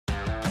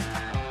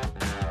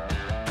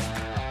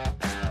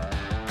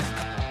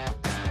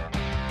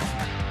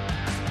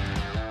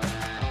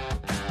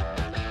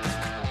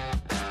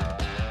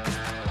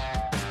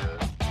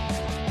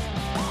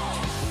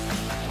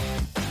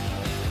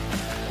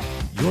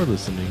You're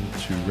listening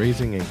to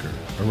Raising Anchor,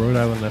 a Rhode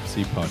Island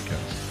FC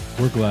podcast.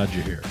 We're glad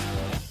you're here.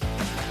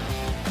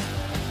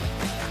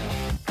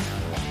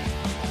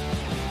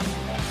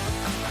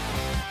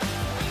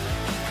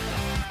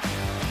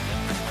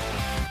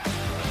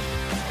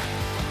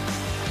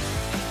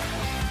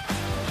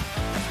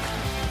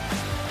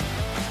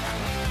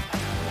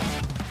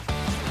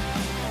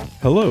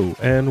 Hello,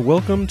 and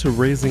welcome to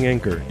Raising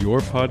Anchor, your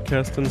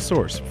podcast and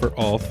source for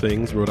all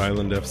things Rhode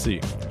Island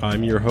FC.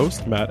 I'm your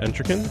host, Matt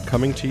Entrican,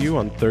 coming to you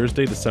on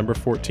Thursday, December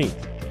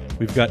 14th.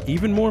 We've got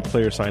even more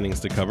player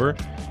signings to cover,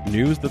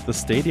 news that the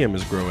stadium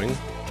is growing,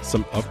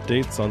 some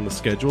updates on the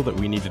schedule that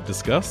we need to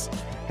discuss,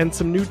 and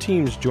some new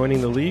teams joining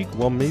the league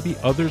while maybe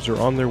others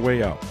are on their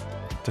way out.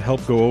 To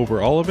help go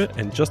over all of it,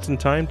 and just in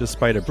time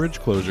despite a bridge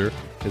closure,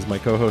 is my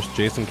co-host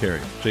Jason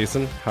Carey.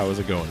 Jason, how is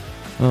it going?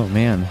 Oh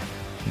man,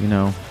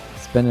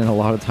 spending a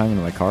lot of time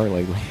in my car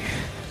lately.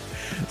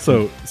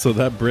 So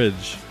that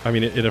bridge, I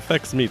mean, it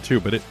affects me too,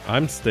 but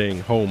I'm staying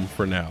home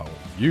for now.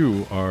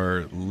 You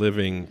are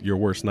living your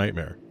worst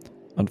nightmare.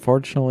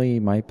 Unfortunately,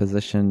 my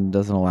position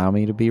doesn't allow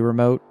me to be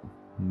remote.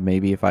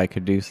 Maybe if I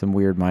could do some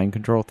weird mind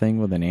control thing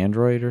with an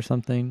Android or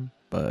something,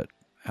 but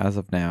as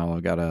of now, I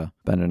gotta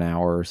spend an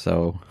hour or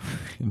so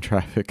in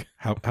traffic.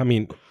 How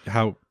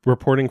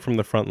reporting from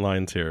the front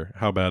lines here,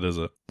 how bad is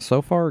it?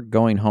 So far,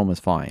 going home is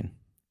fine.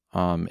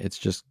 It's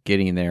just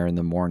getting there in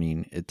the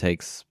morning.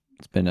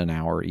 It's been an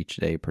hour each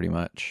day pretty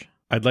much.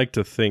 I'd like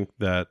to think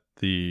that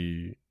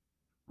the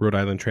Rhode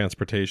Island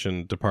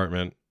Transportation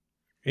Department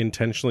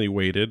intentionally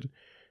waited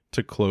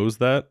to close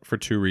that for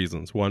two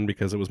reasons. One,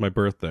 because it was my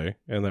birthday,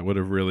 and that would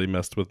have really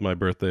messed with my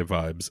birthday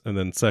vibes. And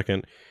then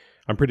second,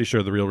 I'm pretty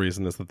sure the real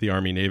reason is that the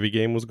Army-Navy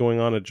game was going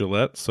on at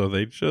Gillette, so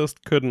they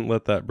just couldn't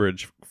let that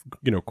bridge,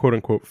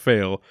 quote-unquote,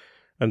 fail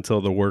until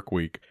the work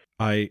week.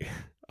 I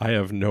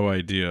have no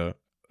idea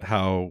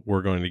how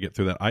we're going to get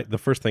through that. The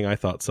first thing I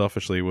thought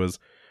selfishly was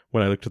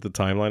when I looked at the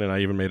timeline, and I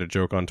even made a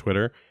joke on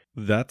Twitter,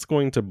 that's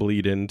going to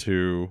bleed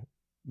into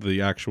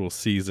the actual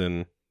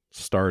season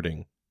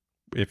starting.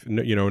 If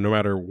no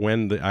matter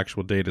when the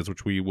actual date is,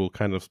 which we will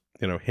kind of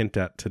hint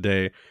at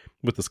today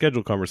with the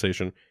schedule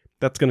conversation,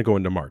 that's going to go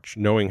into March.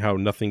 Knowing how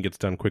nothing gets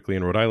done quickly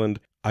in Rhode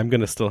Island, I'm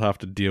going to still have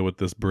to deal with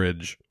this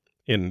bridge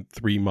in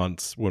 3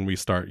 months when we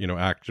start,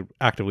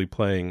 actively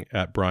playing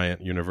at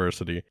Bryant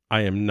University.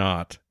 I am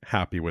not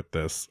happy with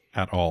this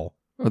at all.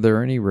 Are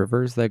there any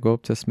rivers that go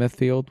up to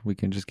Smithfield? We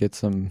can just get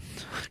some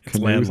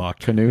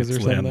landlocked canoes it's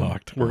or something.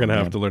 Landlocked. We're going to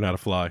have to learn how to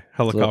fly.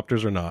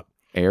 Helicopters or not.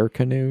 Air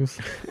canoes?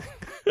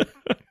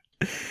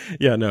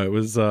 Yeah, no, it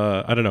was,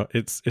 I don't know.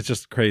 It's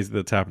just crazy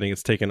that's happening.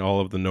 It's taken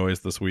all of the noise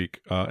this week,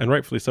 and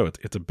rightfully so.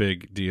 It's a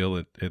big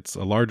deal. It's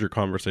a larger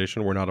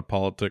conversation. We're not a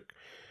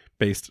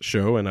politic-based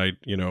show, and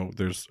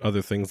there's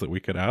other things that we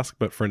could ask,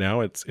 but for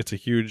now, it's a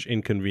huge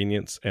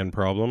inconvenience and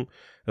problem,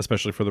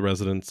 especially for the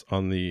residents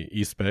on the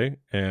East Bay,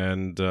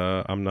 and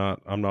I'm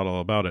not all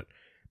about it.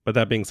 But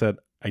that being said,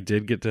 I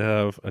did get to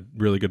have a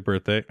really good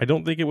birthday. I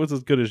don't think it was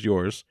as good as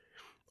yours,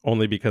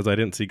 only because I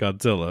didn't see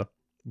Godzilla.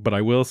 But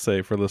I will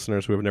say, for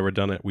listeners who have never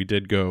done it, we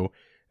did go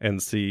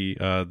and see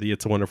the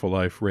It's a Wonderful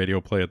Life radio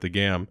play at the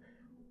GAM.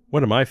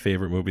 One of my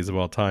favorite movies of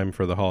all time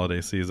for the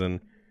holiday season.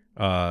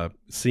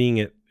 Seeing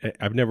it,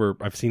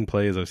 I've seen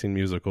plays, I've seen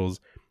musicals.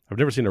 I've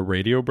never seen a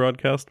radio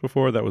broadcast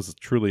before. That was a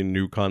truly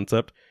new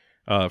concept.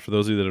 For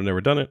those of you that have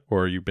never done it,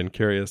 or you've been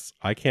curious,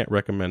 I can't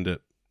recommend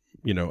it,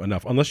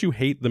 enough. Unless you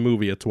hate the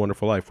movie It's a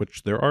Wonderful Life,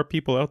 which there are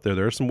people out there.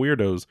 There are some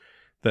weirdos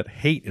that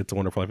hate It's a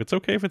Wonderful Life. It's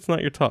okay if it's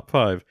not your top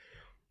 5.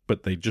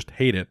 But they just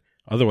hate it.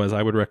 Otherwise,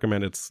 I would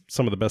recommend it's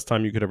some of the best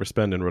time you could ever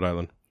spend in Rhode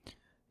Island.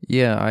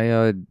 Yeah,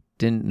 I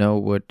didn't know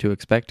what to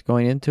expect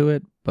going into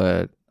it,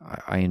 but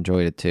I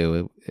enjoyed it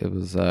too. It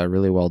was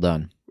really well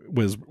done.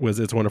 Was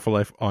It's a Wonderful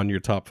Life on your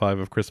top 5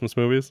 of Christmas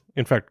movies?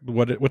 In fact,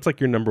 what's like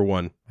your number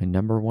one? My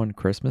number one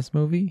Christmas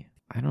movie?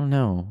 I don't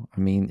know. I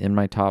mean, in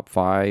my top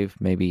 5,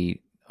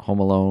 maybe Home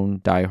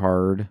Alone, Die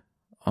Hard.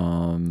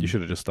 You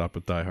should have just stopped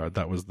with Die Hard.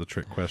 That was the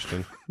trick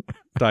question.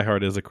 Die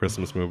Hard is a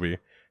Christmas movie.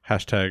 #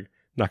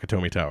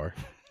 Nakatomi Tower.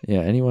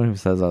 Yeah, anyone who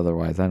says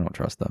otherwise, I don't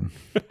trust them.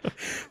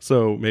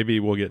 So maybe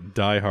we'll get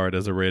Die Hard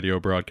as a radio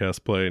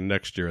broadcast play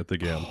next year at the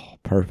GAM. Oh,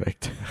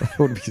 perfect. That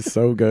would be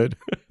so good.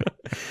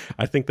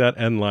 I think that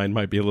end line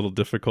might be a little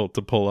difficult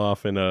to pull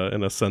off in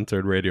a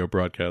censored radio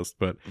broadcast,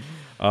 but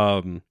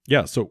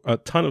so a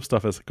ton of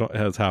stuff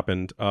has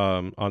happened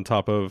on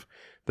top of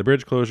the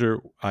bridge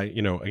closure.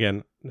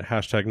 Again, #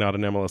 not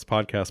an MLS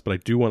podcast, but I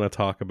do want to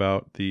talk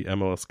about the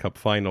MLS Cup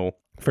final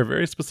for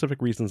very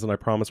specific reasons, and I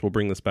promise we'll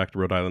bring this back to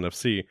Rhode Island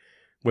FC.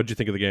 What did you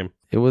think of the game?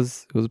 It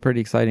was a pretty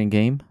exciting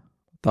game.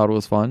 Thought it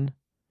was fun.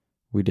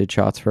 We did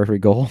shots for every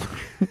goal.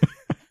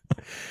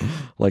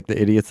 Like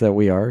the idiots that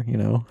we are,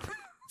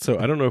 So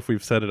I don't know if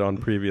we've said it on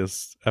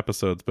previous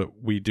episodes, but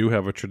we do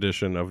have a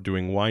tradition of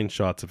doing wine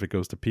shots if it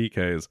goes to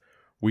PKs.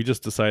 We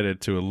just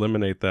decided to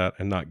eliminate that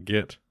and not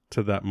get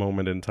to that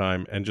moment in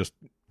time and just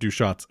do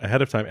shots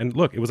ahead of time. And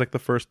look, it was like the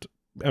first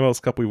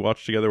MLS Cup we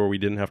watched together where we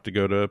didn't have to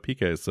go to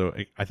PKs. So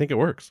I think it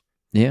works.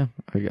 Yeah,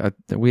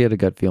 we had a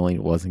gut feeling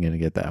it wasn't going to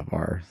get that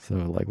far. So,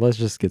 like, let's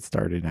just get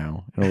started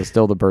now. And it was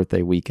still the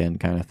birthday weekend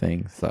kind of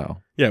thing. So,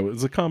 Yeah, it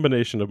was a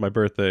combination of my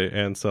birthday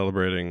and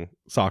celebrating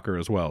soccer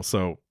as well.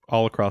 So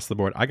all across the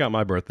board, I got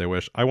my birthday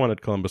wish. I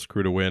wanted Columbus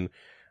Crew to win.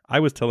 I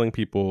was telling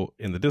people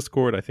in the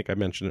Discord, I think I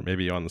mentioned it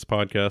maybe on this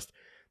podcast,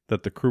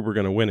 that the Crew were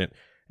going to win it.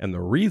 And the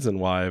reason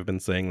why I've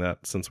been saying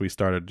that since we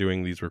started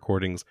doing these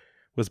recordings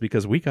was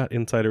because we got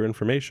insider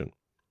information.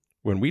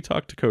 When we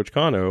talked to Coach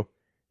Cano,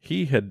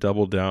 he had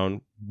doubled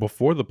down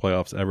before the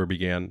playoffs ever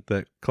began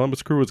that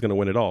Columbus Crew was going to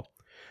win it all.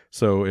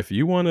 So if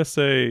you want to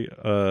say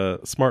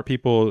smart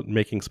people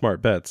making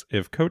smart bets,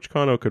 if Coach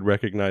Cano could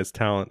recognize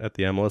talent at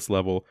the MLS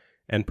level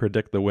and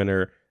predict the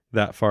winner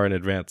that far in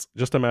advance,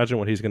 just imagine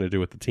what he's going to do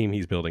with the team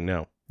he's building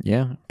now.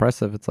 yeah,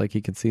 impressive. It's like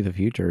he can see the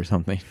future or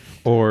something.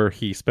 Or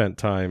he spent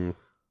time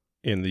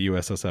in the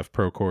USSF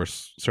Pro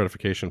Course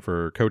certification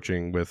for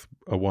coaching with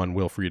one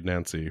Wilfried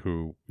Nancy,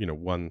 who,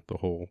 won the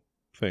whole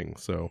thing.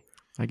 So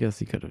I guess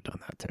he could have done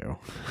that too.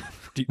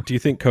 do you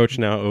think Coach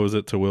now owes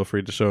it to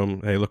Wilfried to show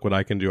him, hey, look what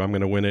I can do. I'm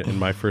going to win it in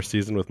my first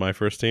season with my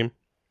first team?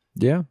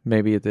 Yeah,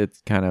 maybe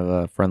it's kind of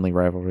a friendly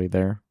rivalry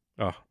there.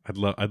 Oh,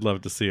 I'd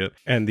love to see it.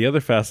 And the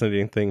other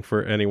fascinating thing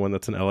for anyone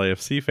that's an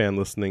LAFC fan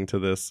listening to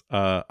this,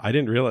 I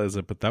didn't realize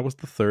it, but that was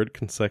the third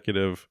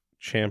consecutive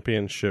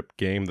championship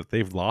game that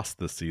they've lost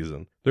this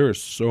season. There are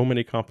so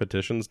many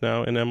competitions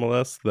now in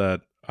MLS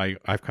that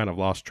I've kind of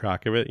lost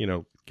track of it,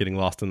 getting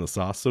lost in the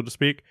sauce, so to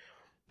speak.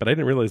 But I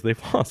didn't realize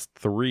they've lost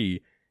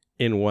 3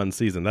 in one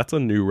season. That's a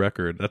new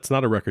record. That's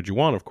not a record you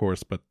want, of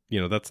course, but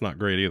that's not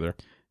great either.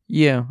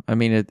 Yeah, I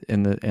mean,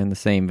 in the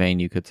same vein,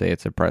 you could say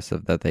it's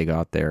impressive that they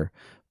got there,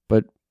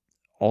 but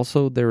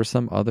also there was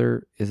some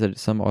other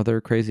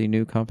crazy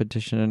new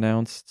competition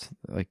announced?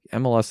 Like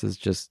MLS is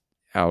just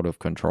out of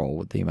control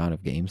with the amount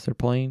of games they're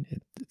playing.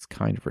 It's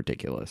kind of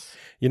ridiculous.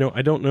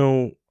 I don't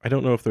know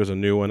if there's a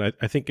new one.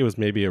 I think it was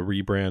maybe a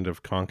rebrand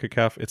of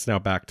CONCACAF. It's now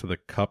back to the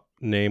Cup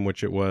name,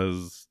 which it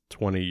was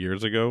 20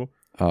 years ago.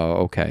 Oh,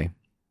 okay.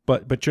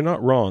 But you're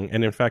not wrong.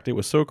 And in fact, it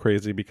was so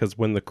crazy because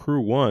when the Crew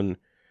won,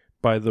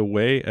 by the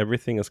way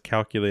everything is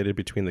calculated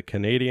between the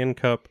Canadian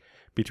Cup,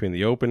 between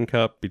the Open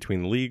Cup,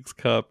 between Leagues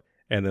Cup,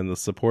 and then the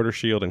Supporter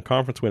Shield and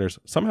conference winners,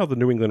 somehow the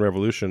New England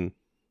Revolution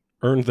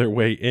earned their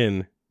way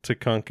in to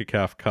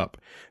CONCACAF Cup.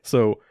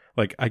 So,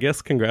 I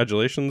guess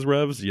congratulations,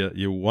 Revs.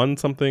 You won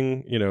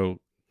something,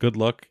 good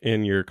luck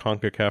in your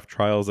CONCACAF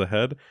trials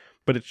ahead.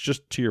 But it's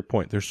just to your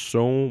point, there's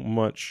so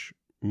much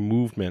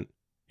movement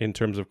in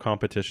terms of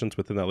competitions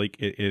within that league.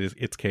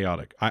 It's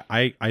chaotic.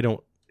 I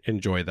don't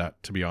enjoy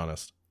that, to be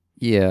honest.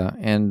 Yeah,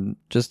 and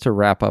just to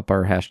wrap up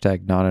our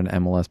hashtag not an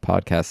MLS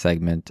podcast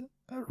segment,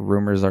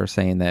 rumors are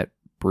saying that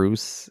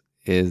Bruce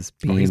is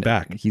he's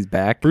back. He's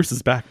back. Bruce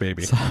is back,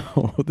 baby.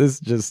 So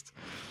this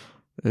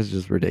is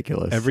just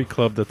ridiculous. Every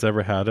club that's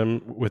ever had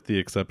him, with the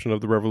exception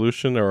of the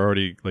Revolution, are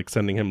already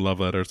sending him love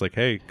letters like,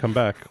 hey, come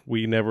back.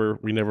 We never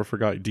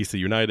forgot. DC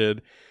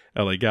United,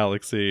 LA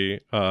Galaxy,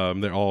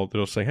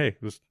 they're saying, hey,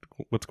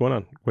 what's going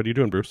on? What are you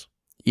doing, Bruce?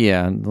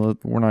 Yeah,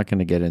 we're not going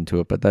to get into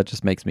it, but that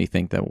just makes me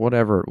think that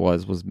whatever it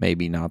was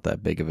maybe not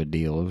that big of a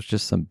deal. It was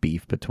just some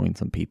beef between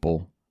some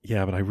people.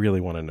 Yeah, but I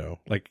really want to know.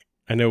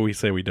 I know we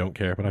say we don't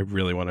care, but I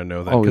really want to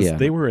know that. Oh, because yeah.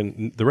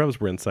 the Revs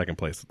were in second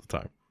place at the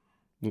time.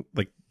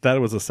 That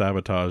was a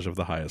sabotage of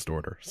the highest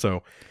order.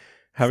 So,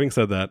 having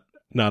said that,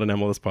 not an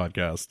MLS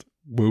podcast.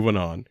 Moving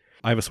on.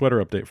 I have a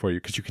sweater update for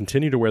you because you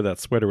continue to wear that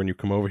sweater when you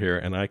come over here,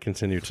 and I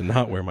continue to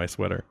not wear my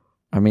sweater.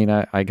 I mean,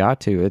 I got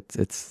to.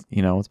 It's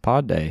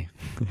pod day.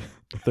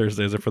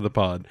 Thursdays are for the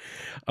pod.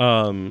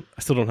 I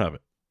still don't have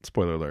it.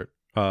 Spoiler alert.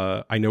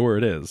 I know where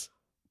it is,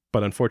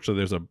 but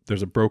unfortunately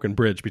there's a broken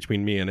bridge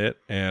between me and it,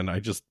 and I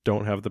just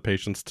don't have the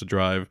patience to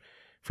drive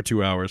for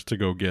 2 hours to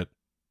go get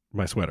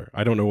my sweater.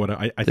 I don't know what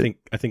I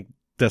think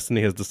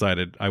Destiny has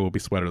decided I will be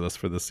sweaterless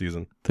for this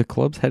season. The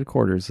club's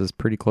headquarters is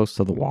pretty close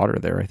to the water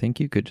there. I think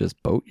you could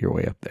just boat your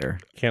way up there.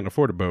 Can't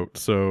afford a boat,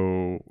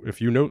 so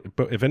if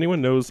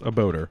anyone knows a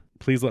boater,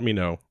 please let me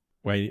know.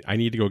 I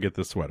need to go get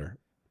this sweater.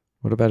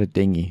 What about a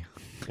dinghy?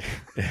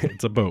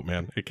 It's a boat,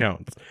 man. It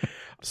counts.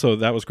 So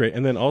that was great.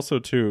 And then also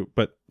too,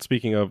 but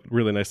speaking of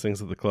really nice things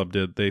that the club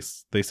did,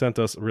 they sent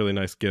us really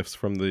nice gifts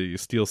from the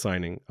Steel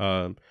signing.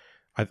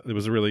 It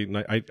was a really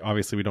nice.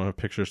 Obviously we don't have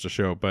pictures to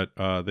show, but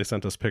they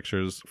sent us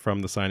pictures from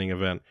the signing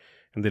event,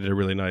 and they did a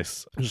really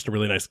nice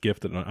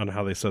gift on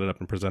how they set it up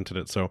and presented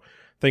it. So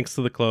thanks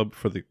to the club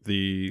for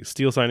the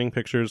Steel signing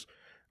pictures,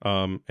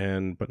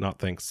 but not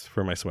thanks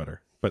for my sweater.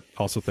 But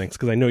also thanks,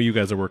 because I know you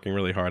guys are working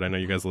really hard. I know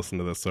you guys listen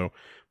to this, so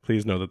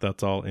please know that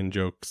that's all in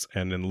jokes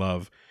and in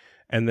love.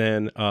 And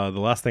then the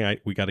last thing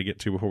we got to get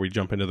to before we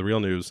jump into the real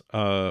news,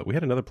 we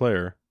had another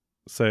player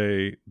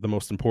say the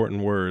most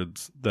important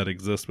words that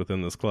exist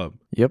within this club.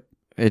 Yep.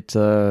 It's,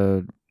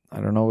 I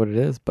don't know what it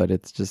is, but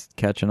it's just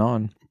catching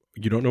on.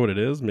 You don't know what it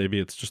is?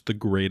 Maybe it's just the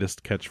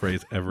greatest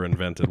catchphrase ever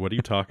invented. What are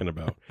you talking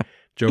about?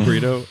 Joe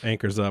Burrito,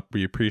 anchors up.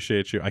 We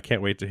appreciate you. I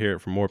can't wait to hear it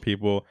from more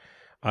people.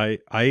 I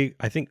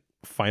think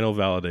final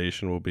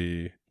validation will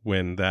be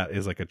when that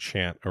is a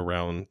chant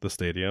around the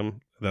stadium,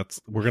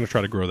 we're going to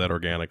try to grow that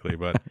organically,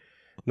 but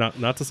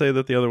not to say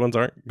that the other ones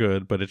aren't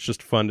good, but it's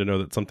just fun to know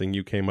that something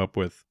you came up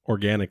with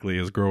organically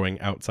is growing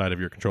outside of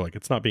your control. Like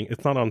it's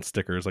not on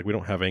stickers. Like we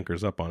don't have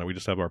anchors up on it. We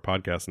just have our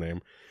podcast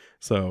name.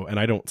 So, and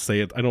I don't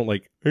say it. I don't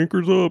like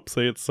anchors up,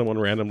 say it's someone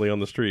randomly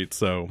on the street.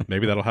 So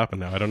maybe that'll happen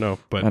now. I don't know,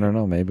 but I don't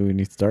know. Maybe we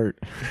need to start.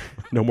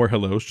 No more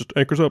hellos, just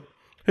anchors up.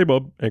 Hey,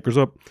 Bob, anchors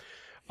up.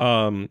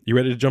 You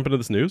ready to jump into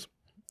this news?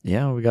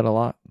 Yeah, we got a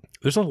lot.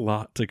 There's a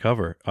lot to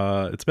cover.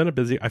 It's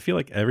been I feel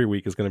like every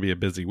week is going to be a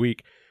busy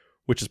week,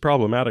 which is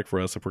problematic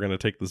for us if we're going to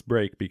take this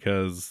break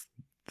because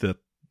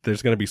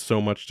there's going to be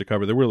so much to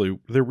cover.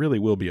 There really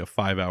will be a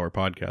 5-hour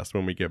podcast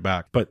when we get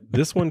back. But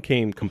this one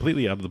came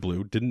completely out of the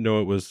blue. Didn't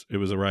know it was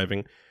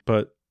arriving.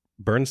 But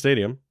Burns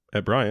Stadium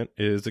at Bryant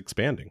is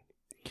expanding.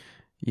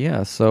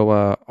 Yeah,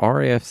 so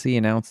RAFC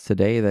announced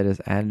today that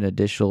it's added an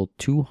additional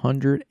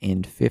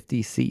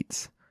 250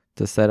 seats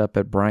to set up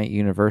at Bryant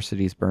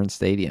University's Burns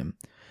Stadium.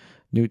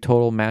 New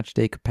total match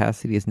day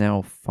capacity is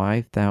now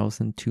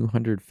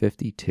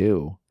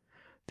 5,252.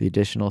 The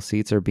additional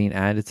seats are being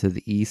added to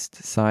the east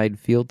side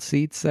field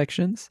seats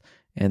sections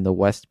and the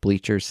west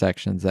bleachers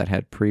sections that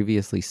had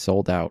previously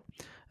sold out.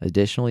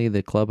 Additionally,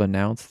 the club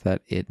announced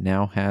that it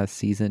now has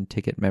season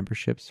ticket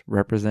memberships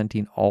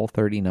representing all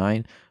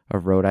 39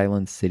 of Rhode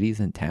Island cities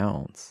and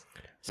towns.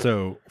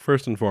 So,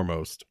 first and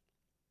foremost,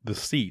 the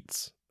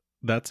seats,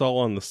 that's all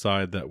on the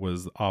side that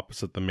was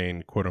opposite the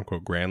main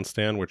quote-unquote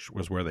grandstand, which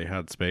was where they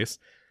had space.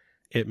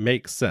 It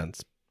makes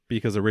sense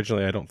because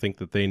originally I don't think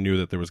that they knew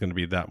that there was going to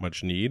be that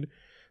much need.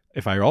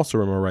 If I also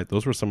remember right,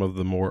 those were some of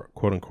the more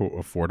quote-unquote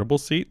affordable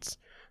seats.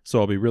 So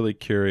I'll be really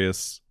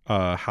curious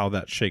how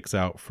that shakes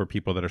out for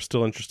people that are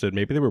still interested.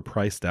 Maybe they were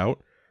priced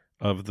out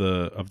of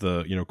the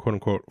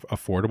quote-unquote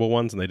affordable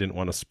ones and they didn't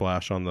want to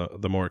splash on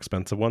the more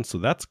expensive ones. So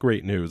that's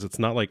great news. It's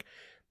not like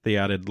they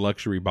added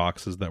luxury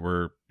boxes that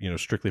were,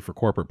 strictly for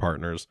corporate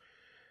partners.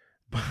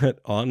 But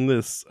on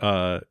this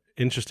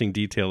interesting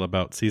detail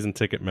about season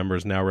ticket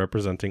members now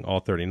representing all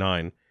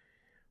 39,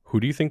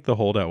 who do you think the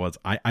holdout was?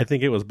 I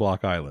think it was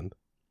Block Island.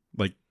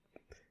 Like,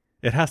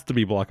 it has to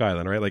be Block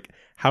Island, right? Like,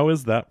 how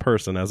is that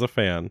person as a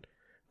fan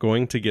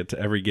going to get to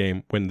every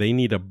game when they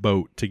need a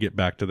boat to get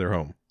back to their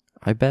home?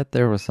 I bet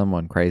there was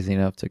someone crazy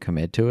enough to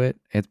commit to it.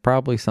 It's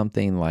probably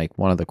something like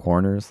one of the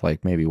corners,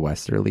 like maybe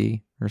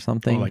Westerly or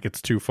something. Oh, like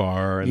it's too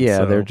far. And yeah,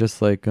 so they're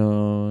just like,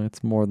 oh,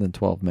 it's more than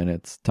 12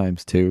 minutes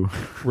times 2.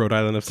 Rhode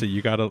Island FC,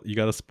 you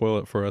gotta spoil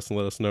it for us and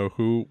let us know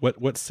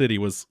what city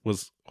was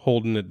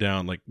holding it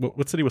down. Like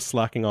what city was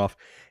slacking off?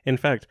 In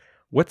fact,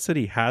 what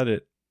city had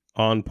it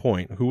on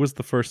point? Who was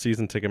the first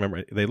season ticket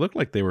member? They looked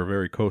like they were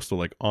very coastal,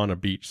 like on a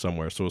beach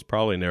somewhere. So it was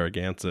probably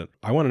Narragansett.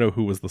 I want to know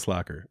who was the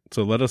slacker.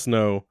 So let us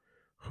know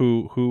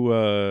who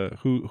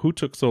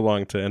took so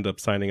long to end up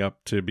signing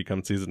up to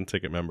become season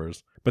ticket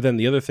members. But then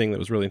the other thing that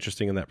was really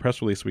interesting in that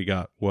press release we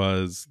got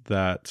was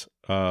that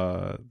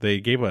they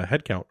gave a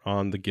head count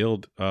on the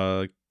Guild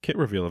kit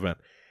reveal event.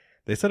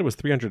 They said it was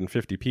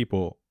 350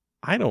 people.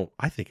 I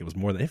think it was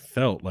more than, it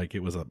felt like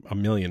it was a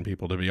million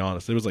people, to be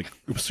honest. It was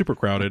super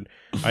crowded.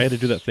 I had to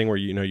do that thing where,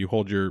 you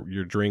hold your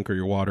drink or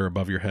your water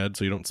above your head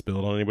so you don't spill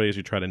it on anybody as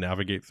you try to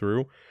navigate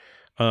through.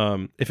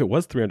 If it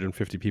was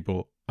 350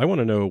 people, I want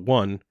to know,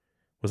 one,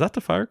 was that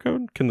the fire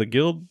code? Can the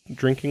Guild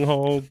drinking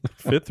hall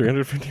fit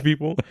 350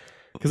 people?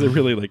 Because it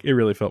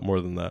really felt more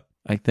than that.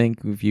 I think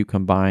if you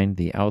combine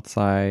the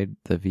outside,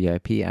 the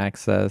VIP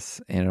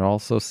access, and it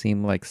also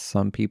seemed like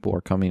some people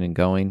are coming and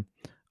going.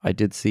 I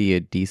did see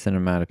a decent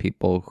amount of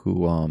people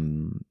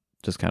who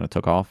just kind of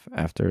took off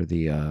after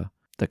the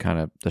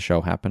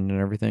show happened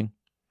and everything.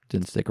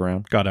 Didn't stick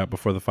around. Got out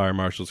before the fire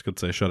marshals could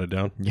say shut it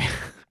down. Yeah.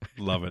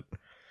 Love it.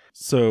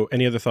 So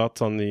any other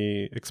thoughts on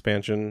the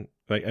expansion?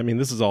 Like, I mean,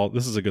 this is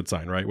a good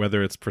sign, right?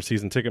 Whether it's for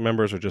season ticket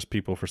members or just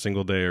people for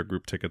single day or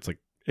group tickets, like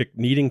it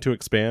needing to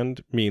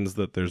expand means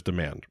that there's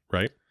demand,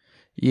 right?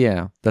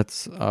 Yeah,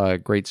 that's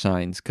great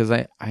signs because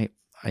I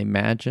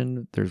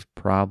imagine there's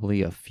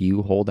probably a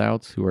few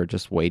holdouts who are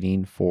just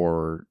waiting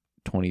for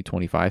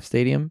 2025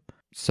 stadium.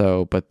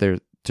 So, but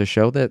to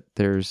show that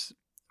there's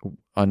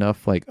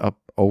enough, like up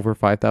over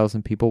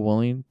 5,000 people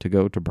willing to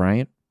go to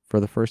Bryant for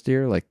the first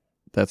year, like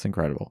that's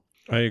incredible.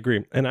 I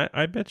agree. And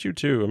I bet you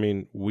too. I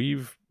mean,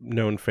 we've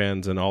known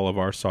fans in all of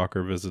our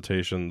soccer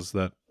visitations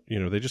that,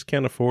 they just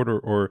can't afford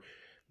or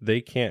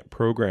they can't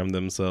program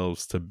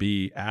themselves to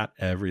be at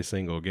every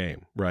single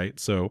game, right?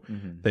 So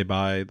they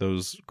buy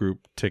those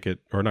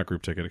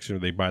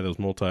they buy those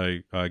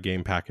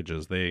multi-game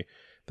packages. They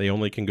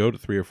only can go to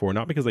 3 or 4,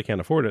 not because they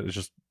can't afford it. It's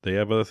just they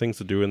have other things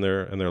to do in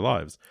their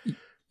lives.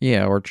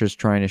 Yeah, or just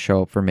trying to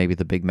show up for maybe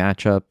the big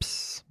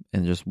matchups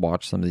and just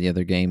watch some of the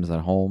other games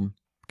at home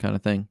kind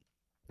of thing.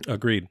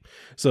 Agreed.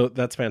 So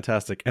that's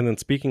fantastic. And then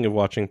speaking of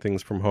watching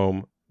things from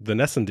home, the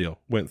NESN deal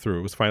went through.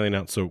 It was finally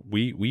announced. So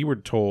we were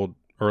told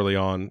early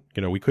on,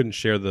 we couldn't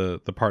share the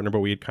partner, but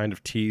we had kind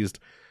of teased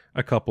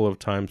a couple of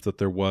times that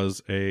there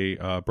was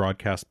a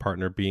broadcast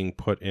partner being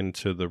put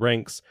into the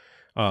ranks.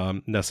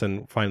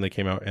 NESN finally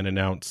came out and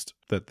announced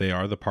that they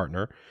are the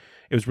partner.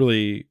 It was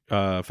really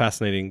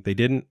fascinating. They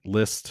didn't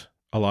list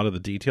a lot of the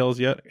details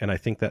yet, and I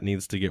think that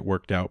needs to get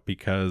worked out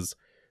because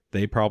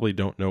they probably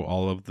don't know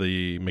all of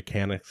the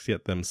mechanics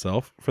yet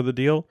themselves for the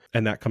deal,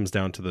 and that comes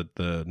down to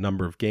the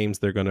number of games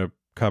they're going to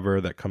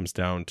cover. That comes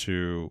down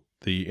to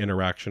the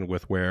interaction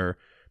with where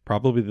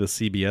probably the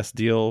CBS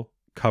deal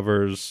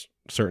covers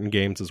certain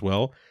games as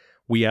well.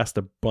 We asked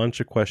a bunch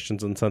of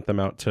questions and sent them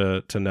out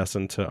to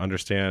NESN to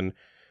understand,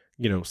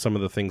 some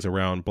of the things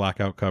around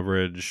blackout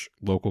coverage,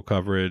 local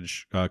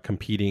coverage,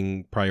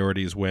 competing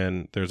priorities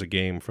when there's a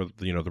game for,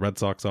 the Red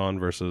Sox on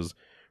versus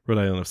Rhode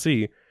Island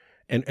FC.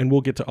 And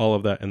we'll get to all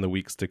of that in the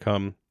weeks to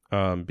come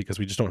because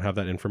we just don't have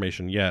that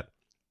information yet.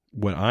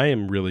 What I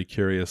am really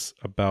curious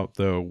about,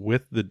 though,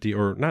 with the deal,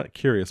 or not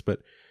curious, but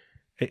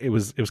it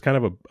was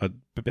kind of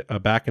a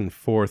back and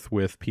forth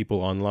with people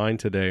online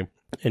today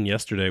and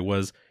yesterday,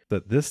 was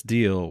that this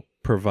deal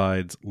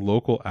provides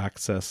local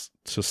access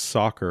to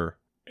soccer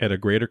at a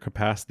greater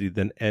capacity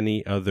than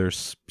any other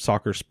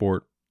soccer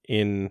sport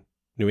in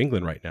New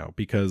England right now,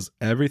 because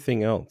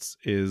everything else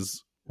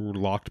is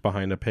locked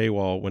behind a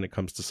paywall when it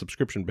comes to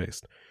subscription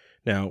based.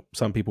 Now,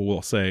 some people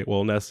will say,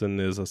 well,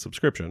 NESN is a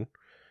subscription,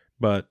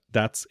 but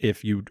that's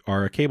if you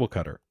are a cable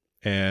cutter.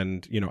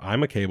 And,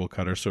 I'm a cable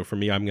cutter. So for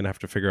me, I'm going to have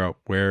to figure out,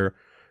 where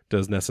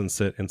does NESN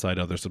sit inside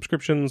other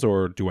subscriptions,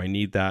 or do I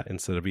need that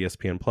instead of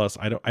ESPN Plus?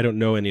 I don't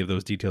know any of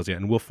those details yet,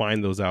 and we'll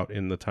find those out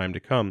in the time to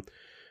come.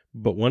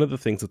 But one of the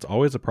things that's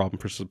always a problem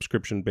for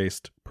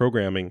subscription-based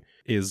programming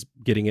is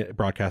getting it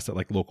broadcast at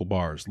like local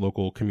bars,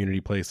 local community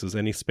places,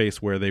 any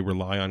space where they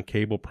rely on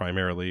cable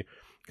primarily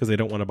because they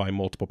don't want to buy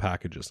multiple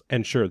packages.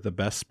 And sure, the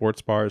best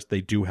sports bars,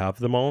 they do have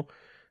them all.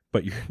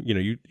 But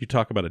you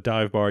talk about a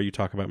dive bar, you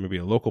talk about maybe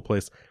a local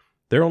place,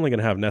 they're only going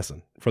to have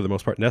NESN for the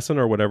most part. NESN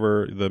or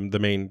whatever the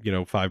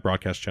main 5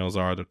 broadcast channels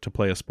are to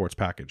play a sports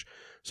package.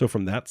 So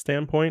from that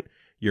standpoint,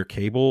 your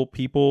cable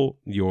people,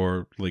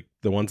 your like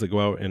the ones that go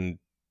out and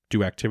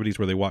do activities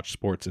where they watch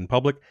sports in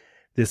public,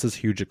 this is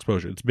huge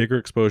exposure. It's bigger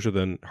exposure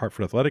than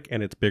Hartford Athletic,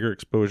 and it's bigger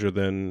exposure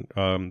than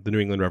the New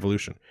England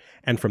Revolution.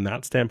 And from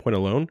that standpoint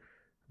alone,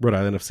 Rhode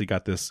Island FC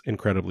got this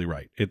incredibly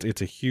right.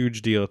 It's a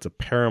huge deal. It's a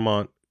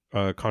paramount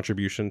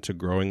contribution to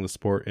growing the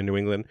sport in New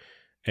England,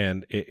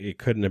 and it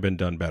couldn't have been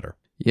done better.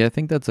 Yeah, I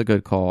think that's a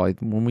good call.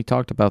 When we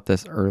talked about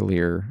this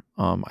earlier,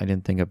 I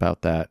didn't think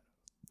about that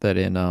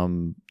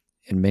in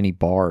many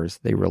bars,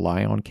 they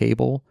rely on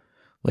cable.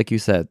 Like you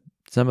said,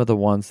 some of the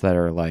ones that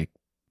are like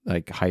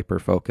hyper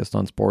focused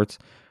on sports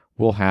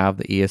will have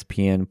the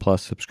ESPN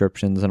Plus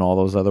subscriptions and all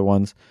those other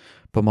ones,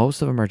 but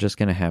most of them are just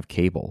going to have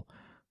cable.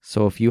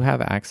 So if you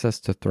have access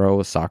to throw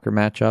a soccer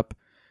match up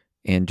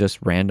in just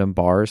random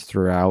bars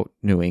throughout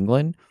New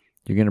England,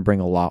 you're going to bring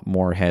a lot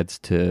more heads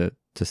to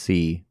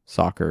see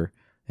soccer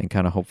and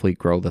kind of hopefully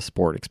grow the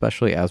sport,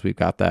 especially as we've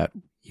got that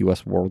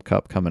U.S. World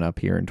Cup coming up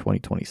here in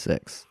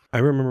 2026. I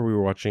remember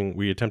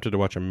we attempted to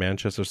watch a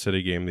Manchester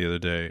City game the other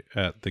day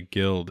at the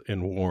Guild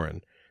in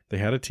Warren. They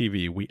had a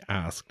TV. We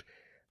asked.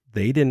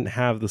 They didn't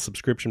have the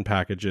subscription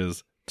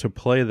packages to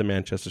play the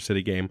Manchester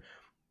City game,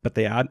 but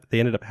they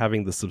ended up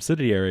having the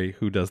subsidiary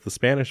who does the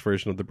Spanish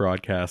version of the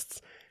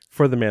broadcasts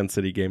for the Man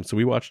City game. So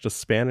we watched a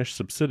Spanish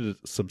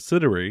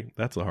subsidiary,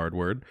 that's a hard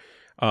word,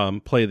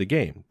 play the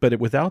game. But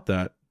without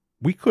that,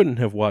 we couldn't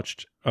have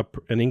watched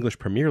an English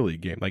Premier League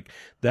game. Like,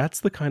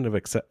 that's the kind of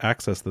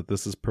access that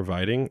this is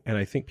providing, and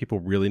I think people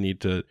really need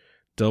to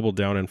double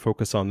down and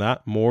focus on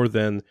that more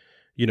than,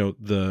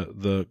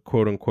 the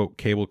quote unquote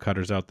cable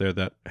cutters out there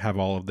that have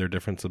all of their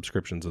different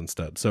subscriptions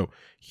instead. So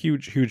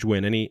huge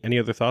win. Any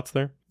other thoughts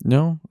there?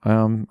 No,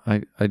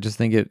 I just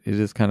think it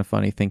is kind of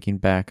funny thinking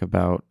back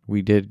about,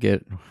 we did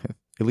get,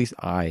 at least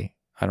I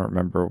don't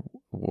remember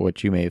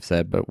what you may have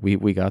said, but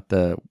we got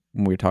when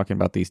we were talking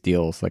about these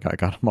deals, like I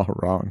got them all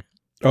wrong.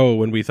 Oh,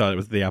 when we thought it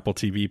was the Apple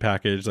TV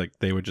package, like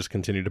they would just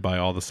continue to buy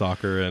all the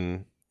soccer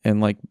and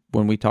like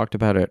when we talked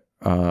about it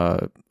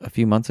a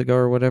few months ago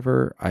or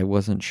whatever, I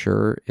wasn't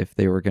sure if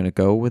they were going to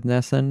go with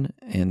NESN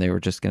and they were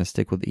just going to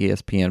stick with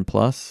ESPN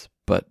Plus,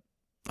 but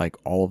like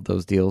all of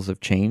those deals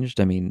have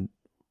changed. I mean,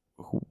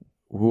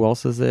 who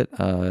else is it?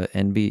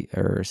 NB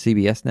or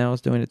CBS now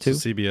is doing it too.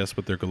 CBS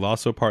with their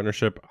Golasso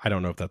partnership. I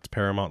don't know if that's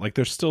Paramount. Like,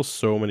 there's still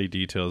so many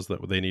details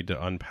that they need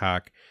to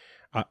unpack.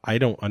 I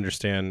don't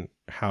understand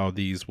how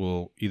these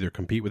will either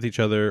compete with each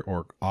other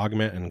or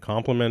augment and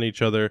complement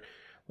each other.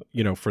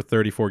 For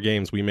 34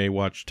 games, we may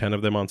watch 10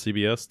 of them on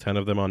CBS, 10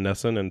 of them on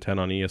NESN, and 10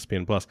 on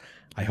ESPN Plus.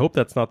 I hope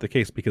that's not the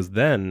case, because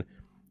then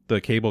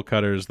the cable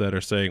cutters that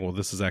are saying, well,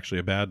 this is actually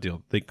a bad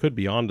deal, they could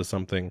be onto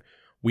something.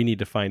 We need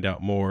to find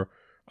out more.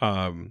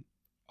 I'm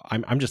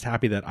just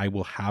happy that I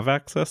will have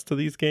access to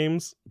these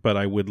games, but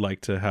I would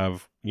like to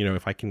have,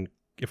 if I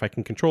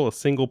can control a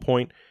single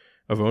point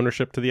of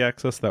ownership to the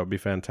access, that would be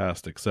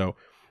fantastic. So,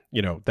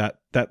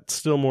 that's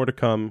still more to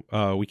come.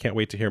 We can't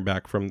wait to hear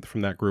back from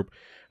that group.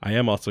 I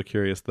am also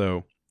curious,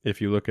 though, if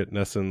you look at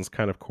NESN's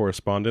kind of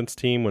correspondence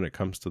team when it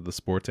comes to the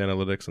sports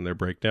analytics and their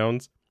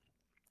breakdowns,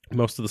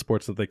 most of the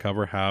sports that they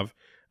cover have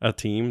a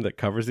team that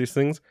covers these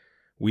things.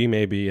 We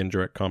may be in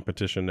direct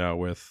competition now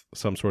with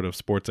some sort of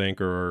sports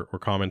anchor or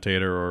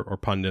commentator or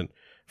pundit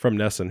from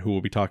NESN who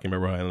will be talking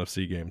about Rhode Island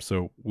FC games.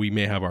 So we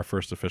may have our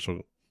first official.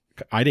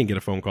 I didn't get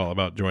a phone call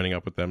about joining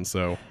up with them,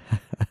 so.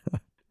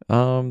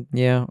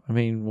 Yeah, I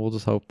mean, we'll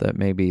just hope that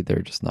maybe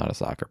they're just not a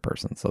soccer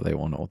person, so they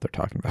won't know what they're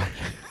talking about.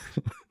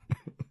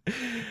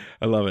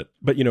 I love it.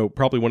 But,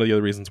 probably one of the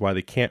other reasons why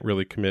they can't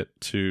really commit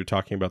to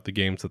talking about the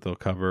games that they'll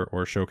cover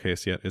or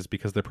showcase yet is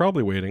because they're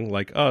probably waiting,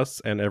 like us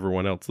and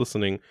everyone else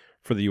listening,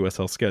 for the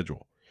USL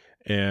schedule.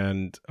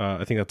 And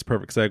I think that's a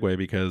perfect segue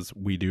because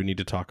we do need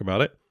to talk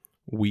about it.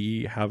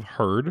 We have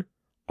heard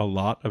a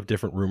lot of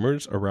different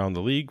rumors around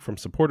the league, from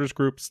supporters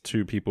groups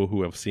to people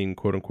who have seen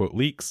quote-unquote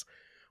leaks.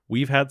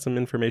 We've had some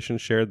information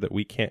shared that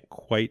we can't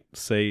quite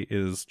say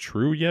is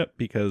true yet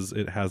because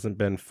it hasn't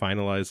been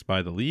finalized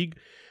by the league.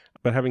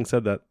 But having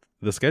said that,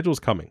 the schedule's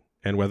coming,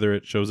 and whether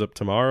it shows up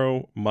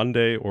tomorrow,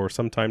 Monday, or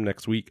sometime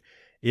next week,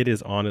 it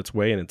is on its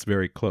way and it's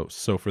very close.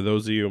 So for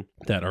those of you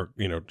that are,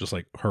 just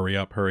like hurry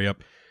up,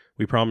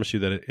 we promise you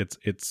that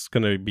it's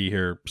going to be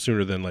here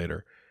sooner than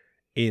later.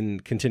 In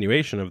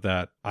continuation of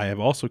that, I have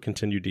also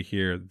continued to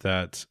hear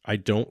that I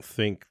don't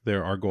think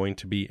there are going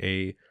to be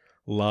a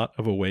lot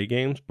of away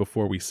games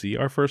before we see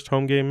our first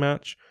home game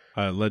match.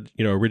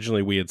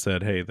 Originally we had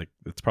said, hey,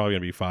 it's probably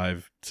going to be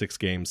 5-6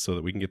 games so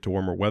that we can get to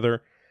warmer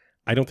weather.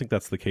 I don't think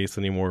that's the case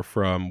anymore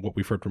from what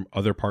we've heard from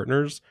other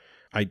partners.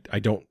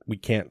 We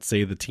can't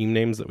say the team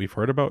names that we've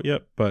heard about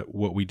yet, but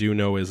what we do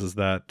know is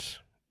that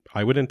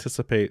I would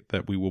anticipate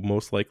that we will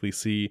most likely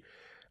see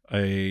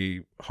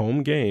a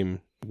home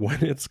game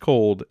when it's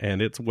cold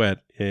and it's wet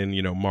in,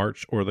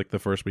 March or like the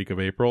first week of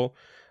April.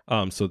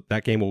 So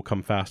that game will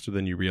come faster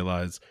than you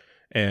realize.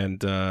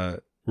 And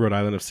Rhode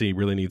Island FC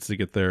really needs to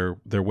get their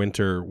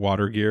winter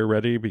water gear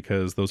ready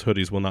because those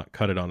hoodies will not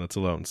cut it on its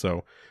own.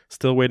 So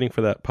still waiting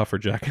for that puffer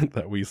jacket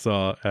that we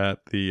saw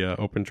at the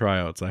open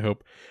tryouts. I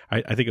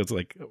think it's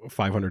like a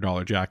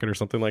 $500 jacket or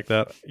something like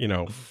that.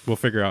 We'll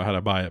figure out how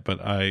to buy it, but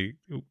I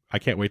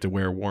can't wait to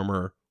wear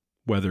warmer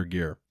weather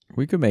gear.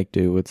 We could make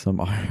do with some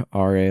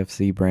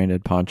RAFC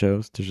branded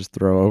ponchos to just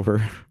throw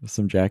over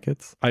some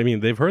jackets. I mean,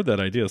 they've heard that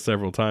idea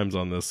several times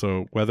on this,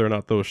 so whether or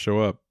not those show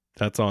up,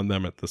 that's on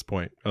them at this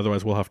point.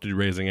 Otherwise, we'll have to do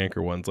raising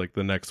anchor ones like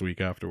the next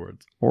week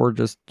afterwards. Or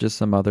just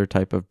some other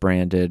type of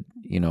branded,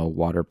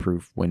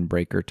 waterproof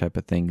windbreaker type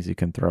of things you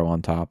can throw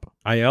on top.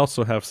 I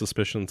also have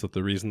suspicions that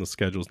the reason the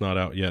schedule's not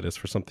out yet is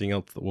for something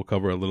else that we'll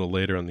cover a little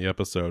later in the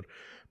episode.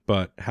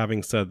 But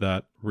having said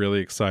that, really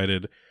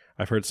excited.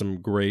 I've heard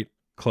some great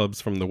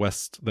clubs from the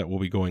West that we'll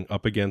be going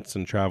up against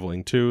and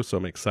traveling to, so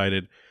I'm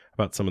excited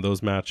about some of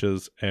those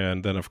matches.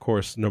 And then, of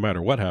course, no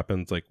matter what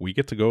happens, like, we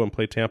get to go and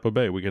play Tampa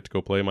Bay. We get to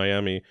go play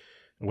Miami.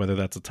 Whether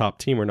that's a top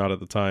team or not at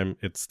the time,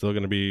 it's still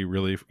going to be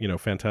really,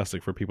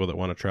 fantastic for people that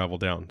want to travel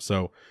down.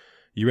 So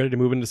you ready to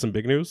move into some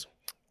big news?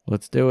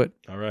 Let's do it.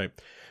 All right.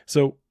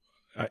 So,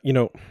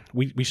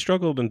 we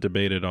struggled and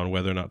debated on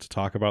whether or not to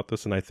talk about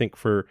this. And I think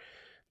for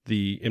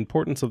the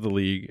importance of the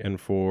league and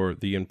for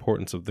the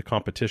importance of the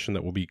competition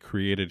that will be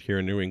created here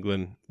in New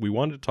England, we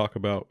wanted to talk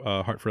about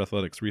Hartford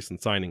Athletics'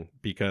 recent signing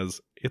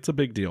because it's a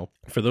big deal.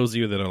 For those of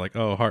you that are like,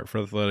 oh,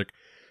 Hartford Athletic,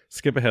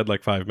 skip ahead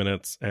like 5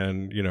 minutes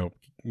and,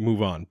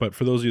 move on. But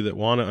for those of you that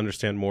want to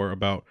understand more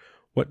about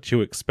what to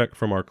expect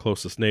from our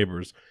closest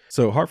neighbors.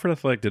 So Hartford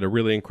Athletic did a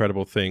really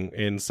incredible thing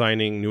in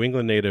signing New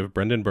England native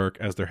Brendan Burke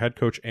as their head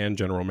coach and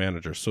general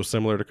manager. So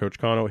similar to Coach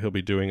Cano, he'll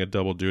be doing a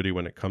double duty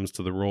when it comes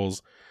to the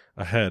roles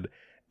ahead.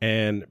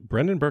 And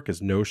Brendan Burke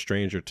is no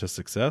stranger to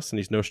success, and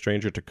he's no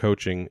stranger to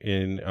coaching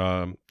in,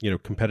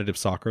 competitive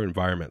soccer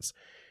environments.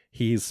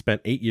 He's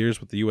spent 8 years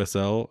with the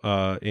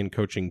USL in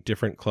coaching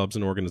different clubs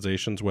and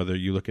organizations, whether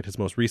you look at his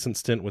most recent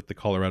stint with the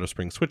Colorado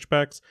Springs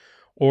Switchbacks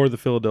or the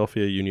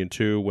Philadelphia Union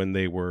 2 when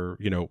they were,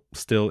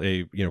 still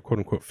a,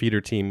 quote-unquote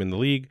feeder team in the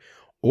league,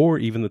 or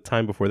even the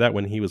time before that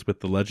when he was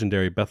with the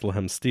legendary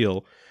Bethlehem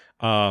Steel,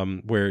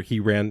 where he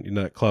ran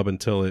that club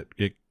until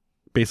it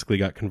basically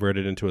got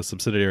converted into a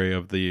subsidiary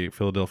of the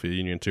Philadelphia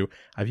Union 2.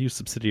 I've used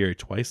subsidiary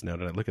twice now.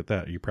 Did I look at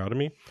that? Are you proud of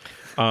me?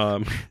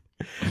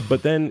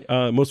 But then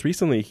most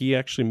recently, he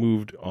actually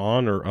moved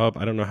on or up,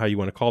 I don't know how you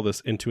want to call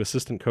this, into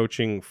assistant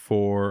coaching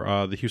for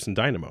the Houston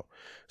Dynamo.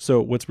 So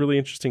what's really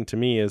interesting to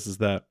me is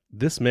that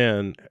this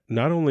man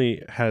not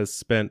only has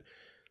spent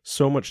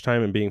so much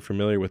time in being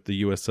familiar with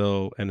the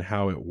USL and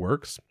how it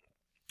works,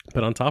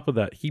 but on top of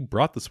that, he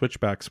brought the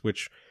Switchbacks,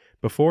 which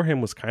before him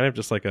was kind of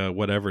just like a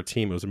whatever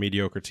team. It was a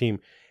mediocre team.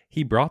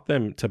 He brought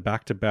them to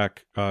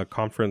back-to-back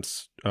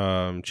conference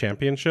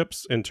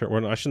championships.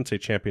 Well, I shouldn't say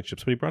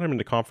championships, but he brought them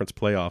into conference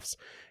playoffs,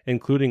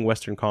 including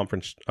Western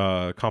Conference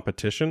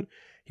competition.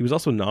 He was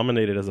also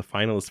nominated as a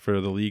finalist for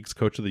the league's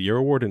Coach of the Year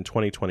award in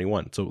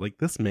 2021. So,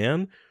 this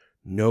man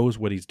knows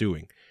what he's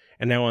doing.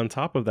 And now on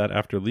top of that,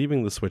 after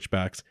leaving the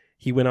Switchbacks,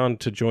 he went on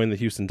to join the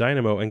Houston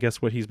Dynamo, and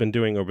guess what he's been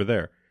doing over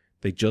there?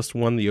 They just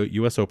won the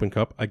U.S. Open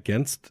Cup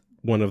against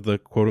one of the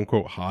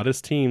quote-unquote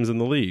hottest teams in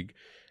the league.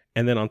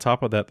 And then on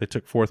top of that, they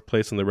took 4th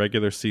place in the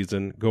regular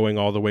season, going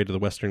all the way to the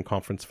Western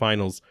Conference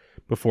Finals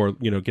before,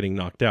 getting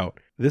knocked out.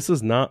 This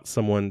is not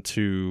someone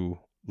to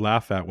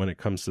laugh at when it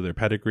comes to their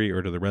pedigree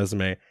or to the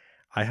resume.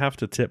 I have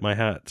to tip my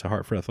hat to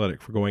Hartford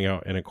Athletic for going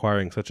out and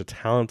acquiring such a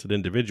talented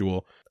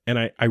individual. And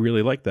I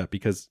really like that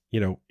because,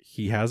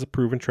 he has a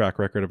proven track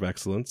record of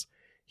excellence.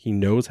 He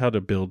knows how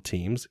to build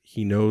teams.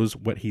 He knows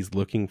what he's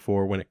looking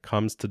for when it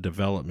comes to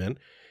development.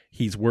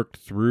 He's worked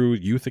through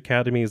youth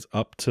academies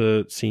up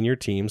to senior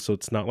teams, so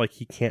it's not like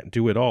he can't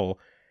do it all.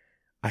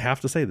 I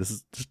have to say,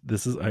 this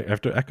is I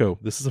have to echo,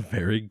 this is a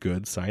very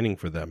good signing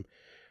for them.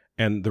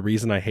 And the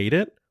reason I hate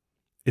it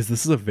is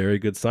this is a very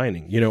good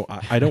signing.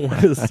 I don't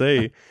want to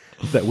say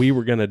that we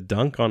were going to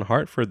dunk on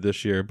Hartford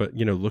this year, but,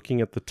 looking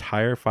at the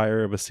tire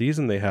fire of a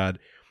season they had,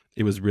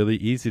 it was really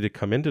easy to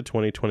come into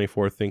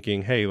 2024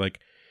 thinking, hey,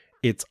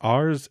 it's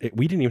ours.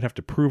 We didn't even have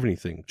to prove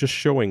anything. Just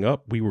showing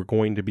up, we were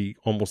going to be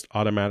almost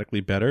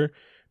automatically better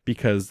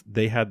because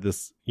they had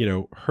this,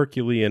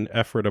 Herculean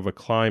effort of a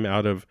climb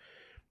out of,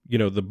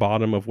 the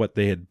bottom of what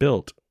they had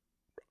built.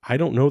 I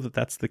don't know that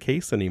that's the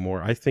case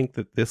anymore. I think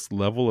that this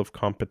level of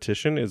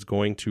competition is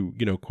going to,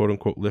 quote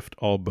unquote, lift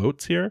all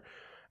boats here.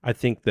 I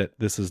think that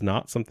this is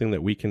not something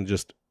that we can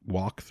just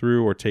walk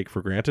through or take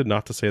for granted.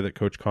 Not to say that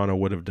Coach Kano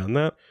would have done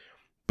that,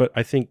 but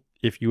I think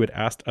if you had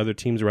asked other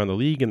teams around the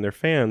league and their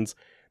fans,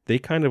 they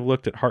kind of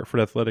looked at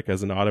Hartford Athletic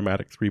as an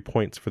automatic 3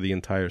 points for the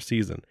entire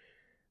season.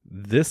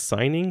 This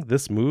signing,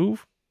 this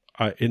move,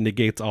 it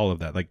negates all of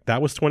that.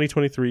 That was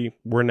 2023.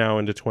 We're now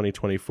into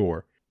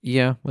 2024.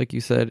 Yeah, like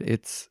you said,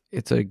 it's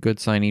a good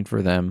signing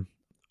for them.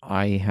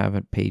 I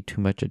haven't paid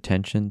too much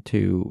attention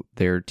to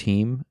their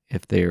team,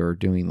 if they're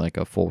doing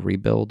a full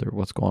rebuild or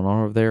what's going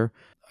on over there.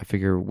 I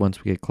figure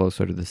once we get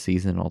closer to the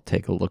season, I'll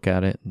take a look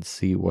at it and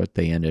see what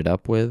they ended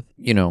up with.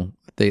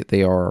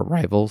 They are our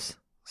rivals,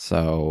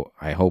 so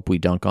I hope we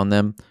dunk on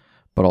them.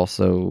 But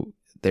also,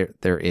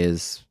 there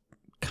is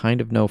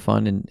kind of no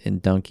fun in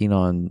dunking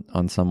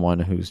on someone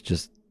who's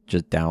just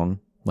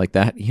down like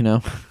that,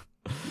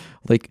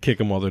 Kick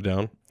them while they're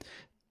down.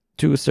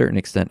 To a certain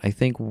extent, I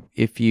think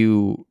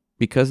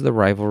because the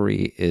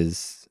rivalry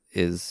is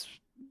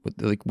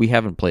we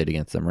haven't played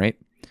against them, right?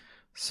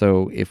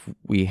 So if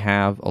we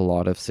have a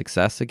lot of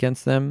success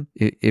against them,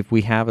 if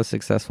we have a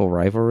successful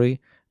rivalry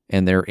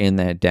and they're in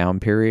that down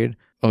period,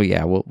 oh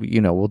yeah,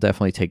 we'll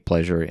definitely take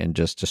pleasure in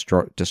just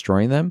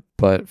destroying them.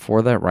 But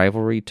for that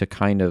rivalry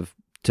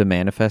to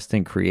manifest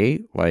and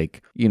create,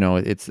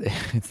 it's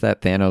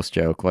that Thanos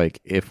joke.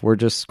 If we're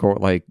just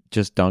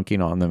just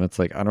dunking on them, it's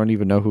I don't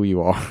even know who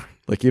you are.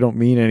 You don't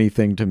mean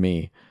anything to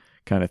me,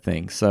 kind of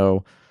thing.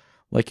 So,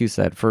 like you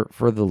said,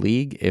 for the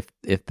league,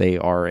 if they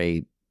are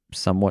a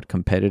somewhat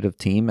competitive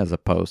team as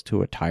opposed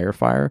to a tire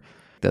fire,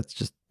 that's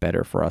just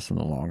better for us in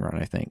the long run,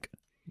 I think.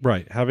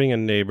 Right. Having a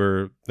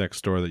neighbor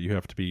next door that you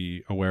have to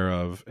be aware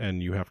of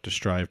and you have to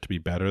strive to be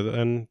better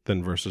than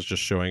versus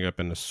just showing up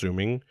and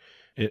assuming,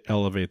 it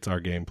elevates our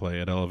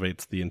gameplay. It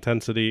elevates the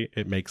intensity.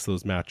 It makes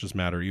those matches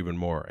matter even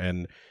more.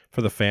 And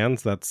for the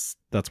fans, that's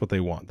what they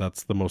want.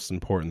 That's the most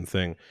important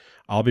thing.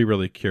 I'll be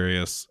really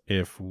curious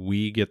if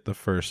we get the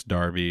first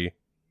derby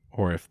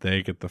or if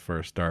they get the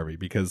first derby,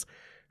 because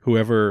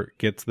whoever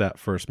gets that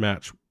first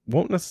match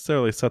won't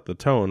necessarily set the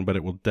tone, but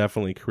it will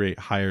definitely create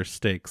higher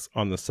stakes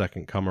on the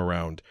second come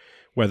around,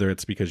 whether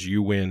it's because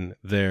you win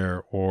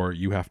there or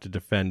you have to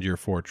defend your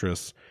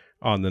fortress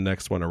on the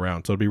next one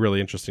around. So it'll be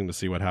really interesting to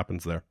see what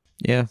happens there.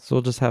 Yeah, so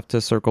we'll just have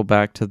to circle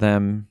back to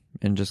them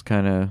and just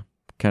kind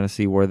of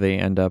see where they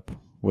end up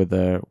with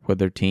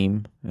their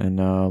team, and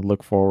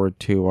look forward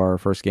to our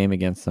first game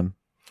against them.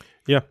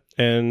 Yeah,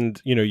 and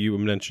you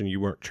mentioned you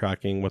weren't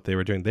tracking what they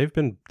were doing. They've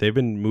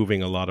been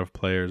moving a lot of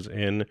players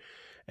in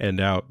and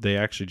out. They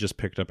actually just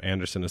picked up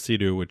Anderson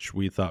Asidu, which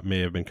we thought may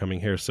have been coming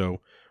here. So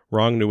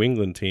wrong New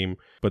England team,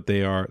 but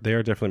they are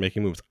definitely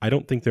making moves. I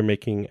don't think they're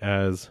making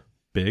as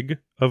big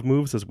of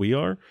moves as we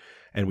are,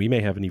 and we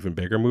may have an even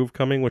bigger move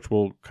coming, which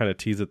we'll kind of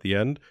tease at the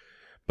end.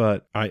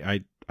 But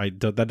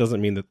that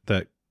doesn't mean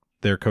that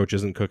their coach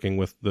isn't cooking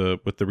with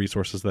the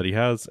resources that he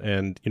has.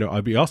 And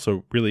I'd be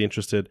also really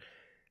interested.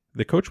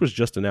 The coach was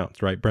just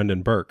announced, right?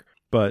 Brendan Burke,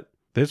 but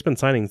there's been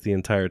signings the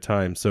entire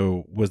time.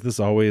 So was this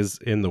always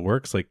in the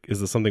works? Is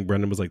this something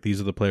Brendan was like, these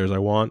are the players I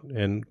want,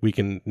 and we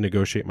can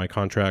negotiate my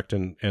contract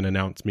and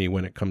announce me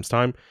when it comes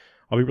time?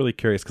 I'll be really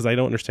curious, because I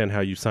don't understand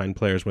how you sign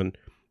players when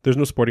there's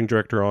no sporting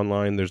director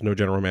online, there's no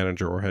general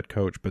manager or head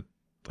coach, but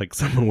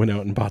someone went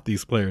out and bought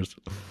these players.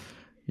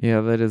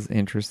 Yeah, that is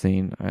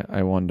interesting.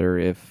 I wonder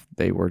if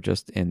they were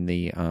just in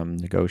the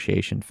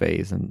negotiation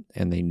phase and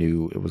they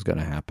knew it was going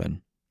to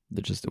happen.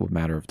 It was a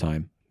matter of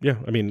time. Yeah,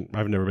 I mean,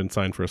 I've never been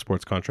signed for a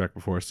sports contract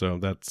before, so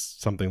that's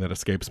something that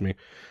escapes me.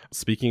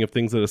 Speaking of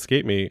things that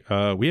escape me,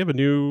 we have a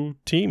new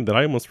team that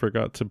I almost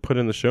forgot to put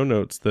in the show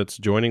notes that's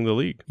joining the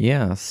league.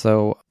 Yeah,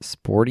 so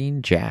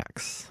Sporting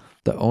Jacks.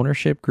 The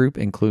ownership group,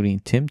 including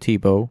Tim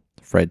Tebow,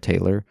 Fred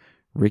Taylor,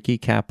 Ricky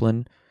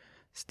Kaplan,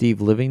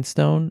 Steve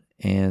Livingstone,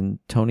 and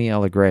Tony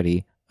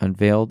Allegretti,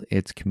 unveiled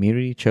its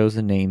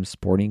community-chosen name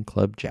Sporting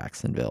Club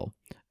Jacksonville,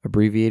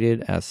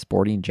 abbreviated as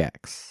Sporting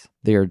Jacks.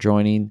 They are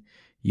joining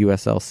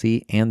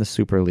USLC and the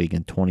Super League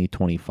in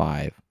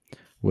 2025,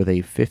 with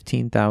a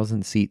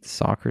 15,000-seat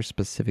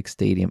soccer-specific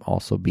stadium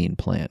also being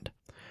planned.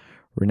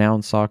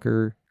 Renowned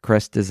soccer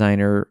crest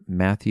designer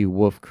Matthew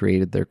Wolf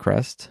created their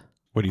crest.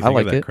 What do you I think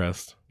like of that it.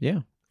 crest? Yeah.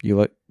 You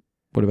like?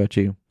 What about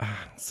you?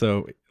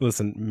 So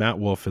listen, Matt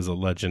Wolf is a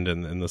legend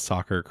in the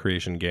soccer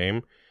creation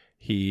game.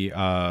 He's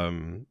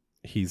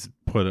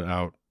put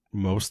out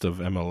most of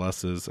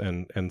MLS's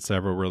and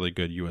several really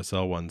good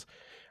USL ones.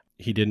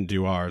 He didn't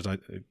do ours. I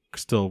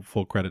still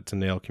full credit to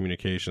Nail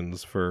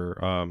Communications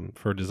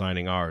for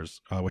designing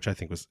ours, which I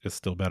think is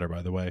still better,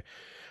 by the way.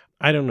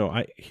 I don't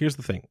know. Here's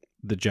the thing: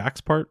 the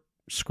Jacks part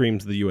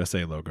screams the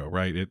USA logo,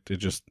 right?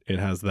 It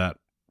has that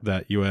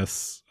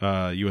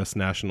US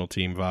national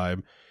team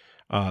vibe.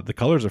 The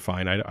colors are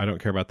fine. I don't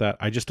care about that.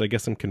 I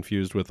guess I'm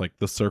confused with like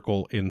the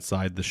circle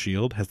inside the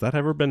shield. Has that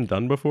ever been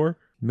done before?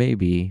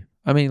 Maybe.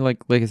 I mean,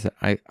 like I said,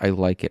 I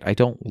like it. I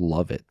don't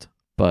love it,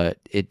 but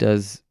it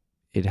does.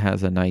 It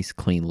has a nice,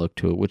 clean look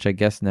to it, which I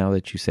guess now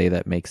that you say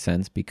that makes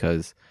sense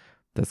because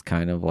that's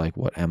kind of like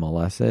what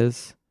MLS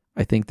is.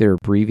 I think their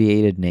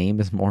abbreviated name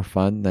is more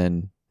fun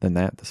than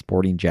that, the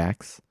Sporting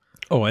Jacks.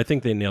 Oh, I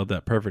think they nailed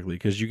that perfectly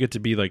because you get to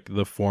be like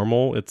the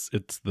formal. It's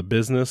the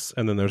business,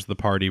 and then there's the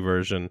party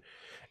version.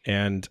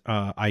 And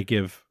I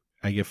give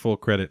full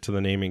credit to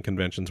the naming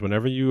conventions.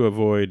 Whenever you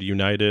avoid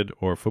United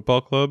or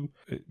Football Club,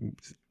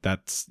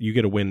 you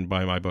get a win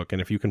by my book.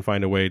 And if you can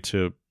find a way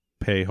to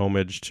pay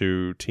homage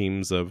to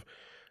teams of,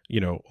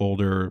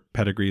 older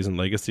pedigrees and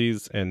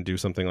legacies and do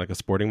something like a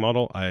sporting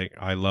model,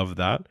 I love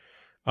that,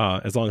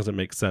 as long as it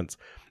makes sense.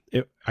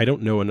 I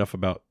don't know enough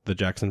about the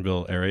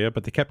Jacksonville area,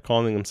 but they kept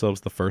calling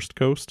themselves the First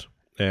Coast,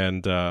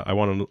 and I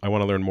want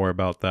to learn more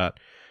about that.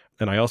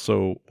 And I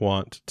also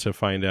want to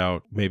find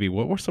out maybe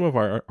what were some of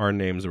our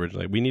names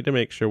originally. We need to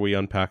make sure we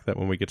unpack that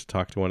when we get to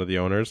talk to one of the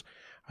owners.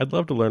 I'd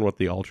love to learn what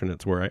the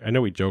alternates were. I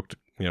know we joked,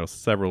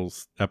 several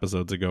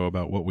episodes ago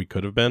about what we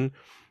could have been,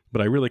 but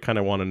I really kind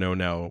of want to know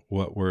now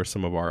what were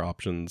some of our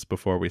options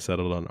before we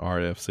settled on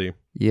RAFC.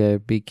 Yeah,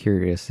 be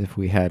curious if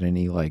we had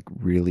any like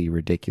really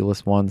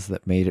ridiculous ones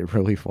that made it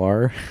really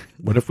far.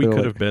 What if we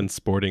could have been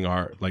Sporting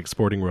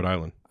Rhode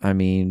Island? I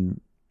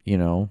mean,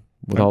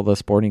 with all the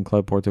Sporting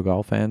Club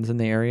Portugal fans in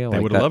the area, they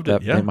would have loved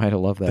it. Yeah, they might have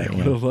loved that. They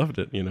would have loved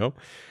it.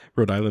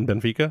 Rhode Island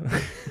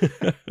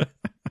Benfica.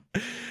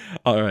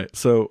 All right,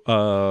 so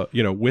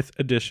with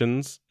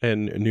additions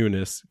and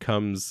newness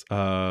comes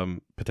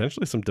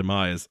potentially some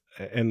demise.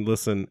 And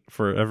listen,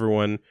 for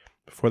everyone,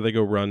 before they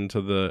go run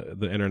to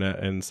the internet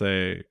and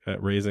say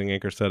Raising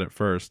Anchor said it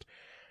first,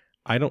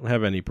 I don't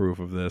have any proof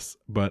of this,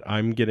 but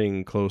I'm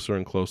getting closer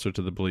and closer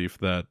to the belief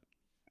that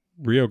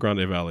Rio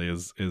Grande Valley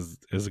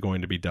is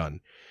going to be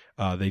done.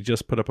 They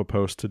just put up a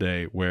post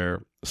today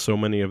where so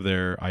many of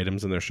their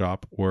items in their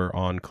shop were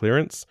on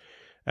clearance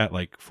at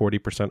like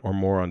 40% or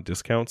more on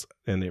discounts.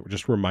 And it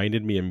just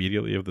reminded me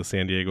immediately of the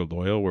San Diego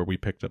Loyal, where we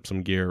picked up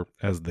some gear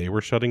as they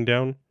were shutting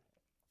down.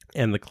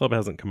 And the club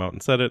hasn't come out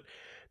and said it.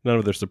 None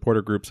of their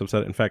supporter groups have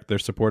said it. In fact, their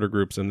supporter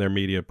groups and their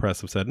media press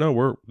have said,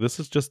 no, this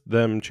is just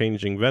them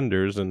changing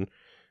vendors. And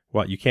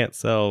you can't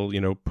sell,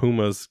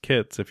 Puma's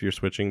kits if you're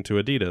switching to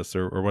Adidas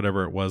or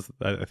whatever it was.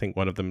 I think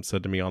one of them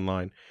said to me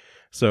online.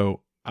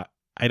 So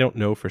I don't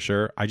know for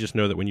sure. I just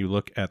know that when you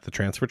look at the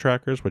transfer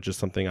trackers, which is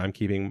something I'm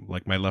keeping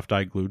like my left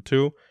eye glued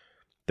to,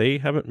 they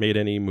haven't made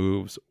any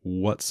moves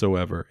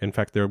whatsoever. In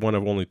fact, they're one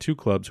of only two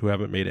clubs who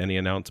haven't made any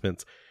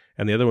announcements,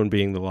 and the other one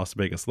being the Las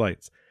Vegas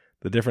Lights.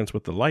 The difference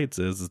with the Lights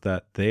is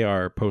that they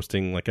are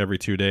posting like every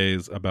 2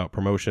 days about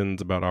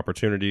promotions, about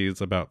opportunities,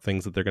 about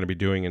things that they're going to be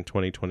doing in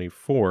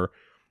 2024.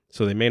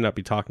 So they may not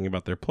be talking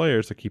about their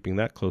players, they're keeping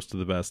that close to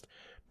the vest,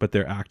 but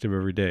they're active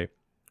every day.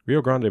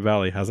 Rio Grande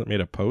Valley hasn't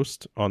made a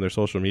post on their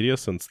social media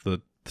since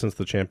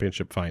the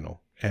championship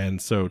final.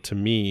 And so to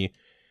me,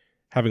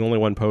 having only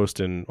one post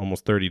in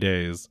almost 30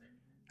 days,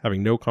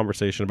 having no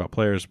conversation about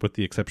players with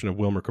the exception of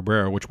Wilmer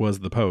Cabrera, which was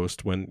the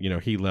post when,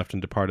 he left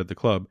and departed the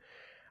club,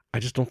 I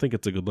just don't think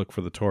it's a good look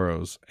for the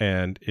Toros.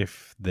 And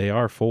if they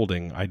are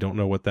folding, I don't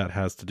know what that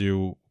has to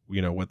do,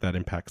 what that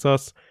impacts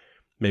us.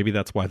 Maybe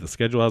that's why the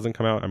schedule hasn't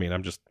come out. I mean,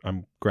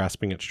 I'm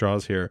grasping at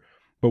straws here.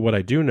 But what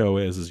I do know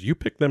is you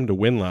picked them to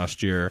win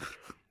last year,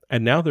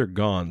 and now they're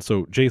gone.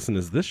 So, Jason,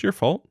 is this your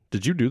fault?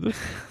 Did you do this?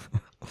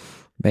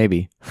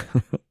 Maybe.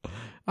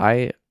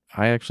 I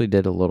actually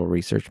did a little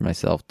research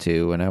myself,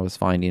 too, and I was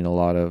finding a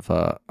lot of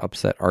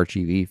upset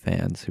RGV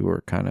fans who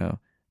were kind of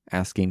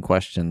asking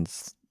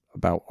questions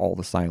about all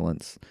the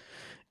silence.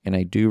 And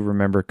I do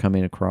remember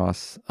coming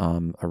across a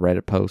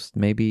Reddit post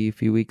maybe a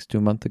few weeks to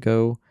a month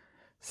ago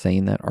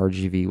saying that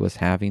RGV was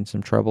having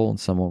some trouble and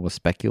someone was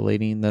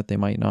speculating that they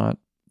might not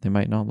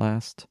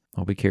last.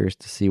 I'll be curious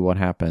to see what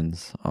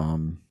happens.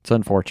 It's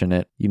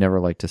unfortunate. You never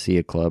like to see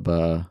a club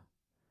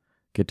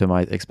get to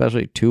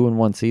especially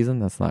 2-1 season.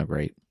 That's not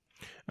great.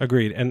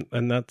 Agreed.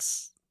 And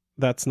that's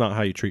not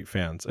how you treat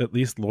fans. At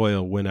least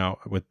Loyal went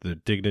out with the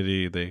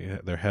dignity,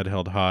 their head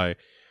held high.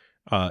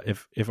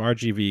 If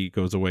RGV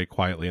goes away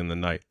quietly in the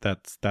night,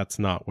 that's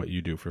not what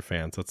you do for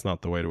fans. That's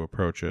not the way to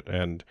approach it.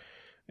 And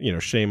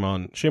shame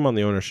on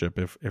the ownership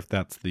if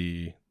that's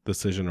the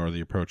decision or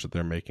the approach that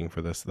they're making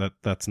for this.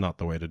 That's not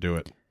the way to do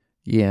it.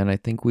 Yeah, and I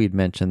think we'd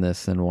mentioned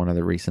this in one of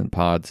the recent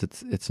pods.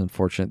 It's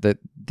unfortunate that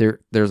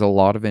there's a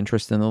lot of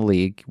interest in the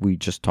league. We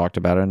just talked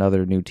about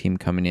another new team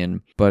coming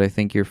in, but I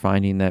think you're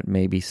finding that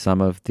maybe some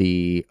of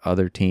the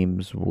other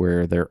teams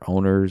where their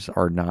owners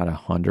are not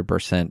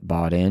 100%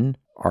 bought in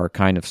are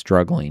kind of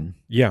struggling.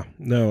 Yeah,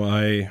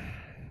 no,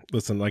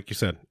 listen, like you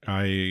said,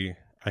 I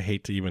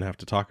hate to even have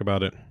to talk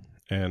about it,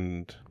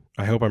 and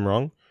I hope I'm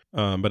wrong,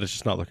 but it's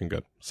just not looking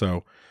good.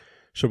 So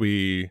should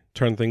we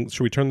turn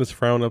this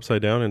frown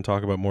upside down and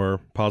talk about more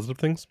positive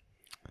things?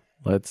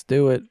 Let's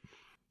do it.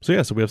 So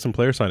yeah, so we have some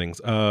player signings.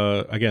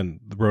 Again,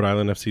 the Rhode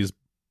Island FC's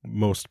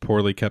most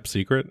poorly kept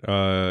secret,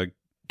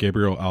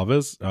 Gabriel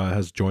Alves,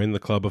 has joined the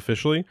club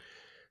officially.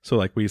 So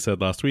like we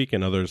said last week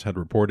and others had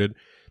reported,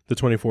 the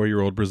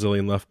 24-year-old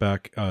Brazilian left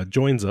back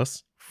joins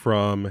us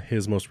from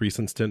his most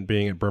recent stint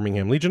being at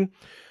Birmingham Legion,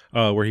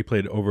 where he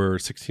played over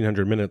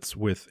 1,600 minutes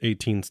with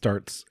 18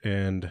 starts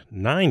and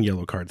 9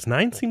 yellow cards.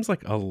 9 seems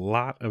like a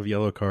lot of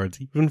yellow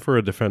cards, even for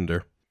a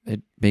defender.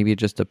 Maybe it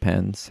just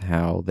depends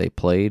how they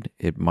played.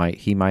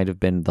 He might have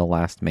been the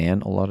last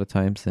man a lot of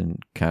times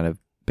and kind of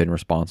been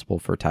responsible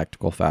for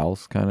tactical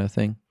fouls kind of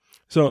thing.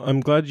 So I'm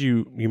glad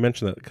you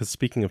mentioned that, because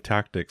speaking of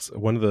tactics,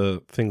 one of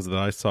the things that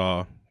I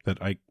saw that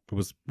I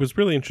was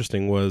really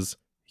interesting was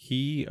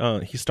he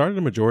started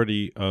a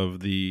majority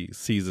of the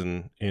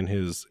season in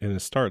his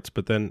starts,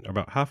 but then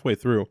about halfway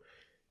through,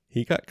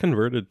 he got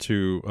converted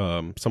to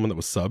someone that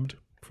was subbed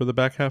for the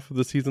back half of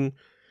the season.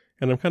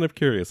 And I'm kind of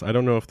curious. I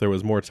don't know if there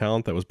was more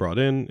talent that was brought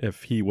in,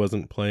 if he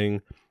wasn't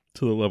playing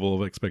to the level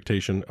of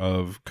expectation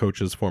of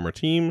coach's former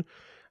team,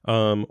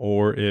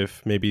 or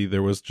if maybe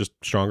there was just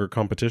stronger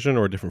competition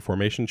or a different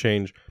formation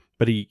change.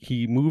 But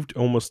he moved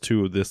almost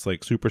to this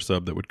like super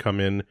sub that would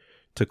come in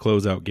to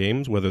close out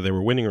games, whether they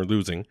were winning or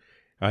losing.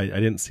 I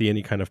didn't see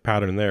any kind of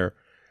pattern there.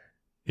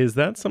 Is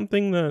that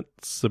something that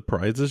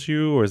surprises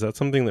you, or is that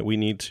something that we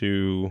need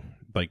to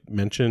like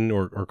mention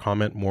or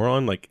comment more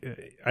on? Like,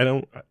 I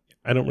don't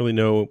really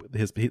know.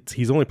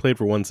 He's only played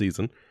for one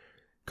season.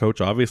 Coach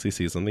obviously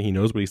sees something. He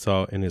knows what he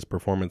saw in his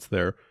performance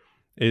there.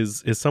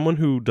 Is someone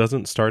who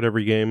doesn't start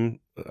every game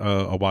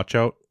a watch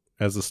out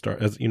as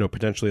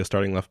potentially a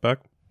starting left back?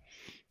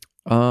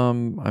 I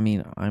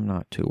mean, I'm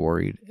not too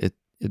worried. It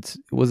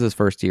was his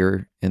first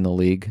year in the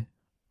league.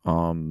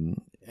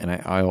 And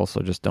I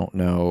also just don't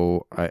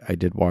know. I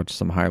did watch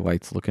some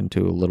highlights, look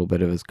into a little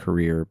bit of his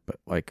career, but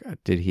like,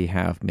 did he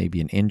have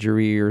maybe an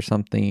injury or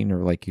something?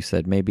 Or like you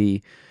said,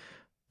 maybe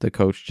the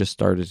coach just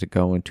started to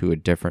go into a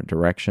different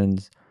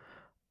directions.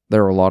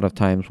 There are a lot of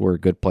times where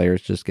good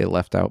players just get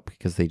left out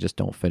because they just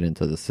don't fit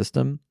into the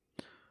system.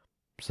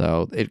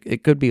 So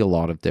it could be a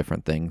lot of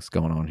different things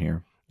going on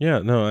here. Yeah,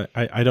 no,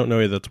 I don't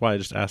know. That's why I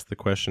just asked the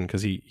question,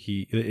 because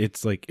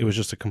it's like it was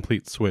just a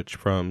complete switch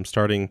from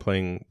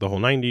playing the whole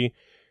 90,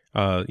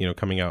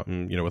 coming out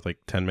and, with like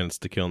 10 minutes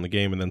to kill in the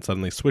game, and then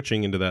suddenly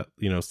switching into that,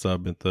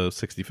 sub at the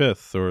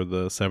 65th or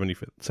the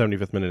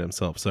 75th minute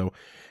himself. So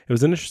it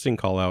was an interesting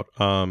call out.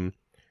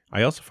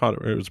 I also found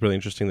it was really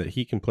interesting that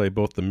he can play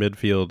both the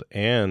midfield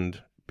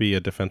and be a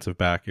defensive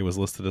back. It was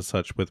listed as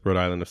such with Rhode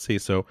Island FC.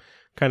 So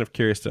kind of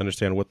curious to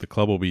understand what the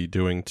club will be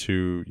doing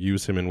to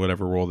use him in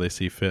whatever role they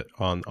see fit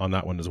on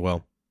that one as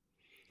well.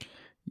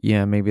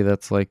 Yeah, maybe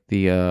that's like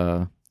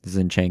the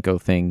Zinchenko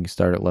thing. You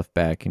start at left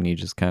back and you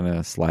just kind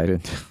of slide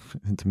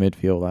into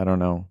midfield. I don't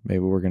know. Maybe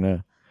we're going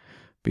to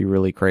be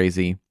really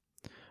crazy.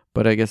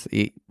 But I guess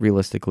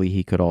realistically,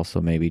 he could also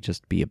maybe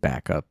just be a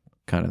backup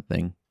kind of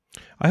thing.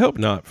 I hope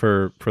not,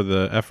 for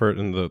the effort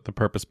and the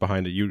purpose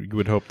behind it. You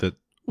would hope that...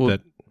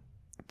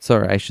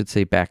 Sorry, I should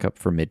say backup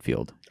for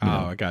midfield.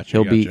 I got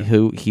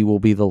you. He will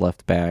be the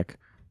left back,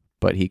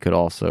 but he could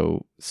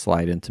also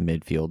slide into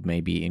midfield,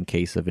 maybe in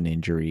case of an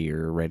injury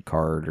or a red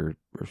card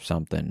or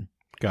something.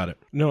 Got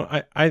it. No,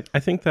 I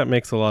think that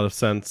makes a lot of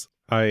sense.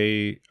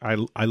 I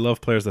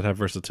love players that have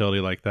versatility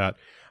like that.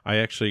 I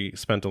actually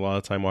spent a lot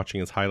of time watching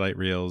his highlight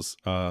reels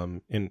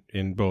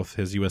in both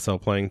his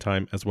USL playing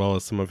time as well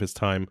as some of his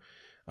time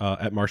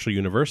at Marshall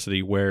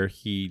University, where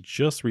he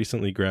just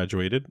recently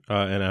graduated,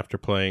 and after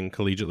playing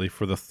collegiately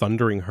for the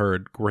Thundering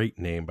Herd, great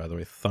name, by the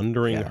way,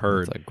 Thundering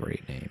Herd. That's a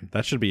great name.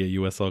 That should be a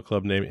USL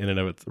club name in and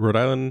of its Rhode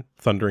Island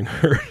Thundering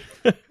Herd.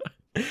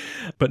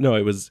 But no,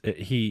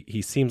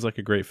 he seems like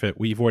a great fit.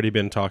 We've already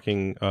been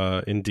talking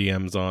in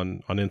DMs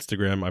on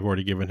Instagram. I've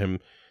already given him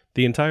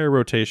the entire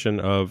rotation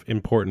of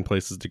important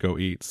places to go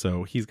eat,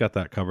 so he's got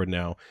that covered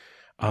now.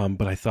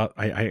 But I thought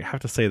I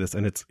have to say this,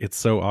 and it's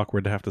so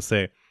awkward to have to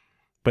say,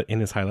 but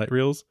in his highlight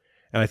reels,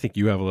 and I think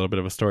you have a little bit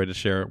of a story to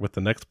share with the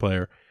next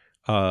player,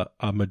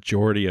 a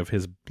majority of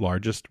his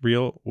largest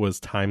reel was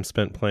time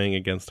spent playing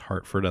against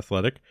Hartford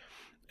Athletic,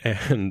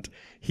 and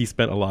he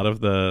spent a lot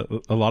of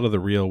the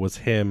reel was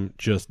him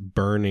just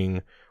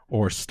burning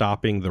or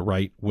stopping the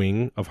right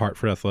wing of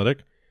Hartford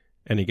Athletic.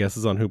 Any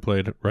guesses on who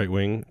played right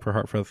wing for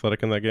Hartford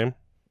Athletic in that game?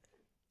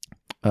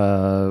 It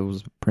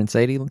was Prince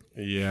 80.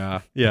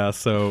 Yeah.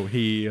 So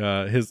he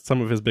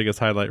some of his biggest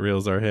highlight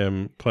reels are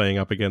him playing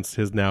up against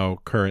his now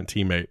current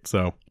teammate.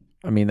 So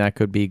I mean, that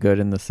could be good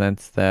in the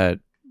sense that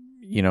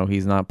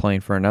he's not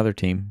playing for another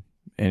team.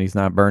 and he's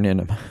not burning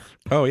him.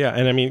 Oh, yeah.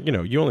 And I mean,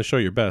 you only show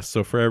your best.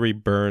 So for every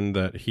burn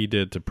that he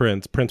did to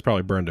Prince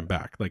probably burned him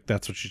back. Like,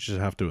 that's what you just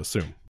have to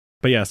assume.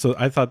 But yeah, so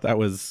I thought that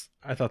was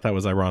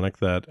ironic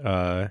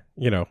that,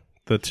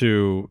 the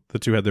two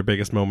had their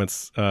biggest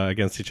moments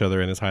against each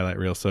other in his highlight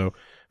reel. So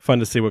fun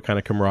to see what kind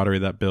of camaraderie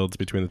that builds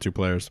between the two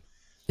players.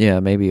 Yeah,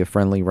 maybe a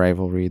friendly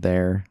rivalry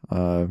there,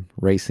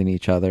 racing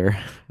each other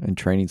in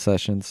training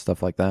sessions,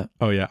 stuff like that.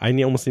 Oh, yeah. I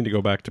almost need to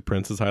go back to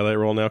Prince's highlight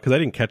reel now because I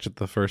didn't catch it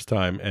the first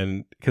time.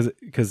 And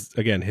because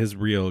again,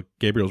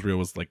 Gabriel's reel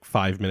was like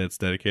 5 minutes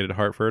dedicated to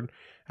Hartford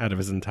out of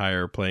his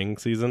entire playing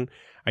season.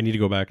 I need to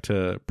go back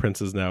to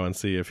Prince's now and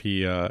see if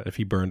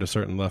he burned a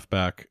certain left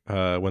back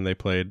when they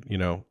played,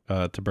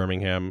 to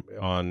Birmingham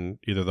on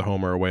either the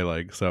home or away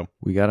leg. So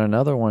we got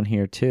another one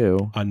here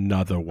too.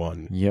 Another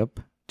one.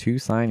 Yep. 2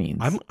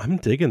 signings. I'm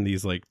digging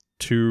these like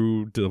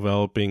 2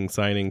 developing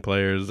signing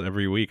players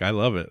every week. I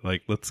love it.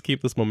 Like, let's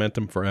keep this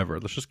momentum forever.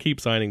 Let's just keep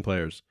signing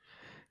players.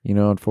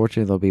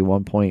 Unfortunately, there'll be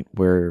one point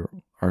where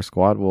our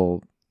squad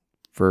will,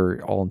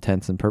 for all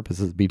intents and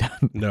purposes, be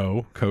done.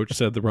 No, coach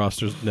said the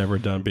roster's never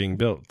done being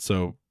built.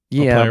 So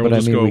yeah, player will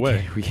just go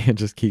away. We can't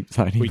just keep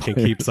signing. We can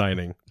keep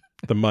signing.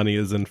 The money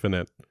is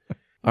infinite.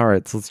 All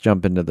right, so let's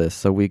jump into this.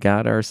 So we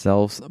got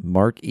ourselves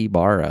Mark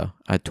Ibarra,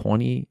 a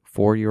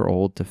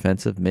 24-year-old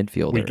defensive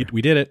midfielder.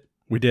 We did it.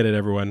 We did it,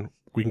 everyone.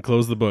 We can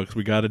close the books.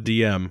 We got a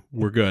DM.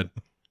 We're good.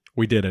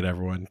 We did it,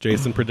 everyone.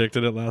 Jason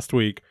predicted it last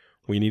week.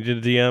 We needed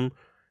a DM.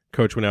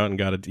 Coach went out and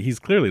got it. He's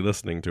clearly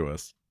listening to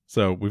us.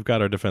 So we've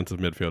got our defensive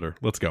midfielder.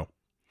 Let's go.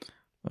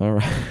 All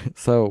right.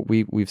 So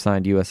we've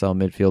signed USL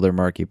midfielder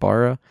Mark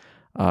Ibarra.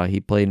 He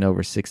played in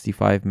over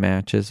 65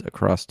 matches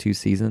across 2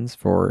 seasons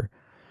for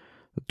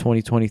the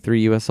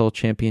 2023 USL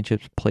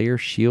Championships Player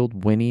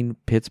Shield winning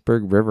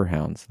Pittsburgh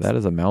Riverhounds. That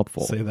is a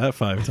mouthful. Say that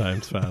 5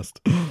 times fast.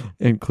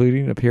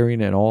 Including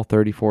appearing in all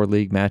 34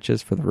 league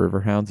matches for the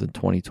Riverhounds in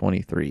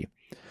 2023.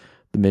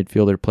 The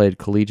midfielder played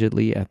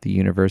collegiately at the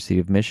University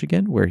of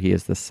Michigan, where he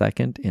is the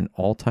second in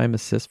all-time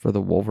assists for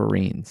the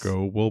Wolverines.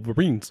 Go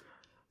Wolverines.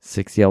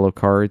 6 yellow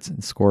cards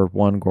and scored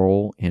 1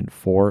 goal and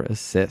 4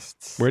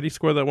 assists. Where did he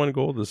score that 1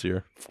 goal this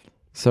year?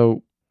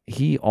 So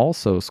he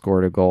also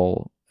scored a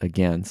goal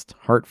against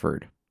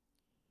Hartford,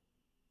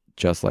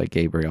 just like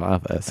Gabriel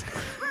Alves.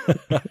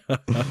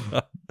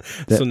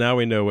 So now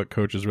we know what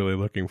coach is really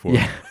looking for.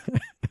 Yeah.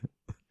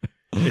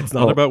 It's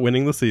not about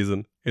winning the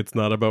season. It's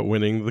not about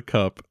winning the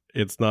cup.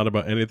 It's not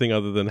about anything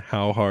other than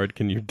how hard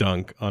can you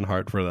dunk on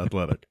Hartford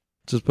Athletic.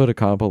 Just put a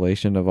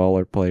compilation of all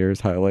our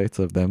players' highlights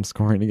of them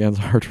scoring against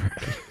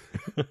Hartford.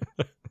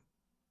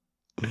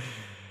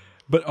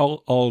 But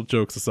all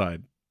jokes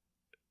aside,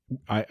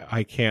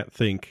 I can't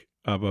think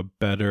of a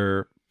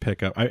better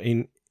pickup. I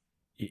mean,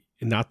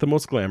 not the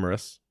most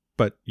glamorous,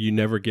 but you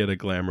never get a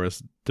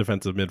glamorous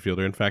defensive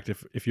midfielder. In fact,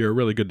 if you're a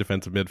really good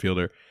defensive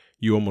midfielder,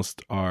 you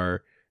almost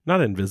are not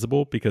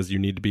invisible because you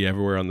need to be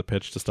everywhere on the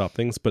pitch to stop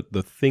things, but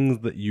the things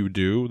that you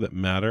do that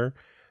matter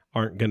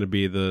aren't going to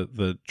be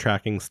the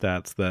tracking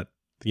stats that,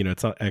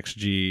 it's not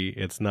XG,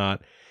 it's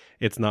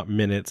not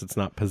minutes, it's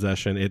not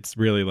possession. It's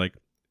really like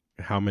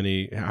how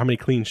many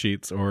clean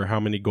sheets or how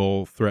many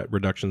goal threat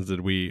reductions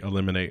did we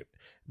eliminate.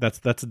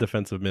 That's a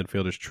defensive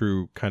midfielder's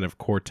true kind of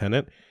core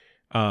tenet.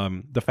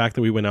 The fact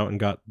that we went out and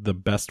got the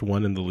best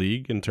one in the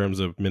league in terms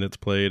of minutes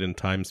played and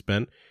time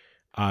spent,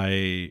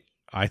 I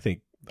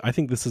think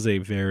this is a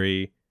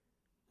very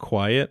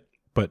quiet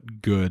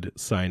but good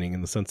signing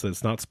in the sense that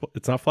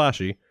it's not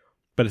flashy,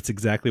 but it's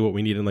exactly what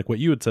we need. And like what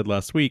you had said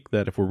last week,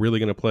 that if we're really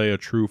going to play a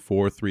true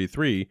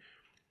 4-3-3,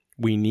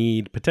 we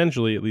need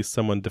potentially at least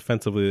someone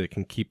defensively that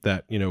can keep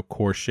that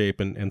core shape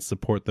and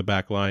support the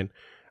back line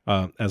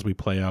as we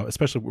play out.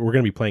 Especially we're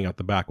going to be playing out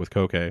the back with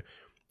Koke.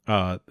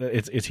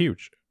 It's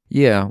huge.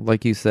 Yeah,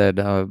 like you said,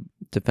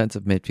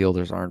 defensive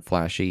midfielders aren't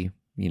flashy.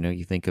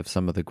 You think of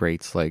some of the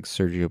greats like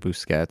Sergio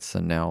Busquets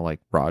and now like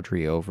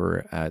Rodri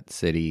over at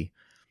City.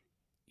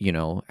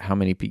 How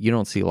many you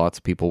don't see lots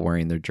of people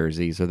wearing their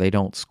jerseys, or they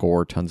don't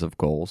score tons of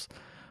goals,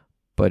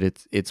 but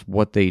it's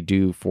what they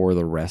do for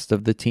the rest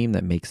of the team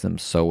that makes them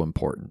so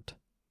important.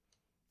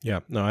 Yeah,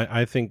 no,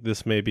 I think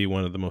this may be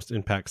one of the most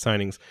impact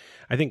signings.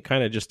 I think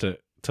kind of just to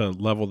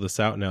level this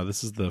out now,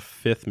 this is the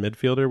 5th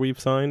midfielder we've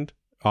signed.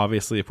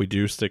 Obviously, if we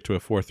do stick to a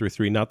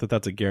 4-3-3, not that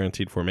that's a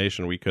guaranteed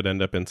formation, we could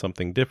end up in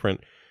something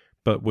different.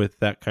 But with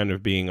that kind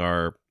of being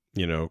our,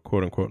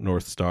 quote unquote,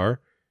 North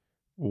Star,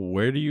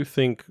 where do you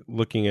think,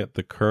 looking at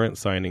the current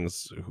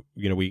signings,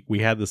 we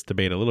had this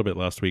debate a little bit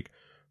last week.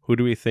 Who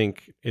do we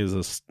think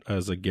is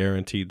as a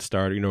guaranteed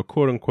starter,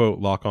 quote unquote,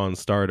 lock on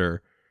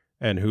starter,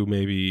 and who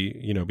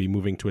maybe, be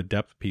moving to a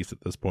depth piece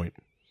at this point?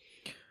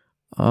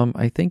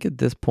 I think at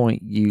this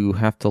point you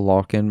have to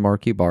lock in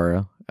Mark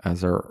Ibarra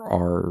as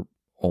our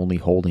only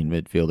holding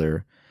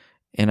midfielder.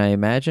 And I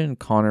imagine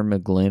Connor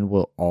McGlynn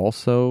will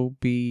also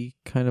be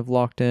kind of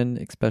locked in,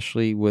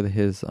 especially with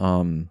his,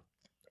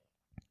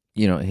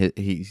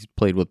 he's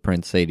played with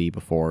Prince Sadie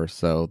before,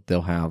 so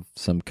they'll have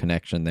some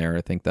connection there.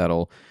 I think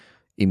that'll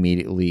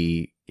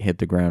immediately hit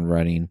the ground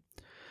running.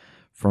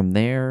 from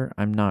there,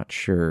 I'm not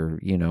sure.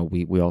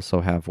 We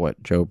also have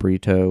Joe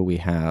Brito. We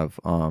have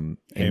Amos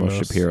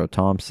Shapiro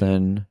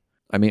Thompson.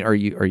 I mean, are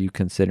you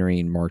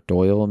considering Mark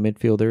Doyle a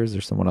midfielder? Is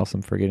there someone else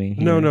I'm forgetting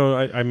here? No.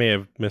 I may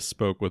have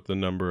misspoke with the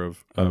number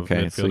of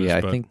okay. midfielders. So yeah,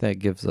 I think that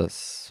gives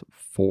us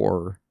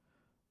 4,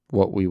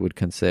 what we would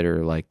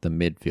consider like the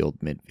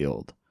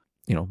midfield.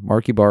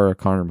 Mark Ibarra,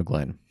 Connor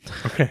McGlenn.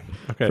 Okay.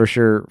 for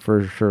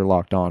sure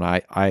locked on.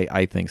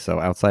 I think so.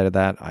 Outside of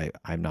that,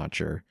 I'm not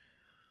sure.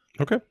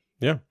 Okay.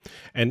 Yeah.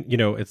 And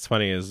it's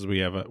funny is we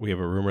have a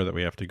rumor that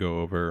we have to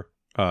go over,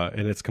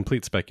 and it's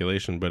complete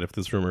speculation, but if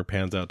this rumor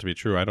pans out to be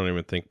true, I don't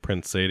even think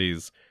Prince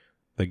Sadie's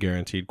the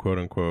guaranteed quote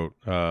unquote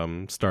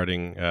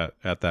starting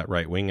at that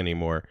right wing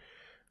anymore.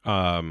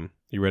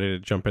 You ready to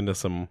jump into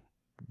some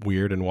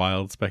weird and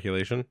wild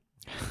speculation?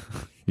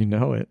 You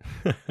know it.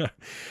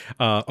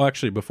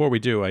 Actually, before we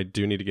do, I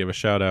do need to give a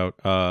shout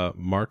out.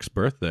 Mark's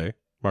birthday,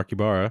 Mark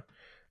Ibarra,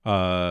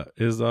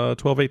 is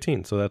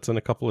 12/18, so that's in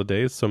a couple of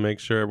days. So make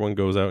sure everyone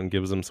goes out and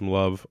gives him some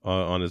love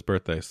on his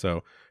birthday.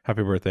 So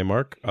happy birthday,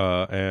 Mark,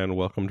 and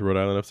welcome to Rhode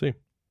Island FC.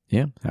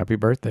 Yeah, happy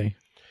birthday.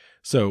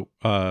 So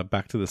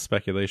back to the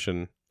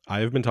speculation. I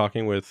have been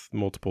talking with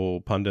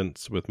multiple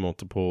pundits, with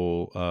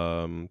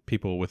multiple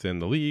people within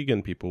the league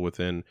and people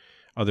within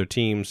other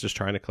teams, just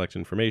trying to collect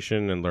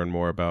information and learn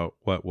more about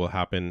what will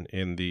happen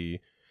in the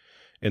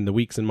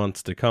weeks and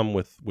months to come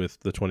with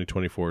the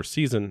 2024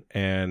 season.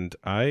 And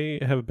I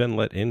have been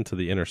let into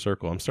the inner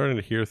circle. I'm starting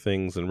to hear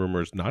things and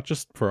rumors, not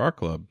just for our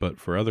club,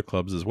 but for other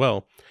clubs as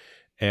well.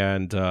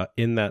 And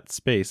in that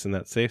space, in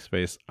that safe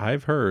space,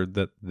 I've heard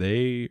that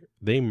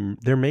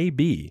there may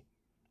be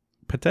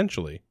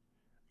potentially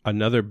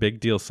another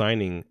big deal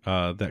signing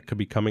that could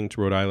be coming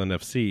to Rhode Island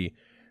FC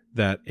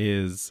that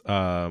is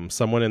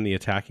someone in the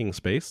attacking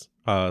space,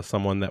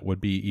 someone that would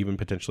be even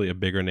potentially a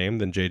bigger name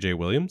than JJ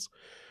Williams.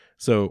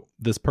 So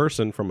this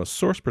person, from a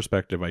source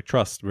perspective, I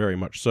trust very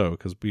much so,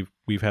 because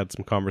we've had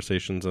some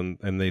conversations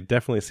and they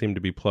definitely seem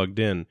to be plugged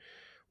in.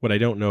 What I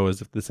don't know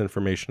is if this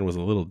information was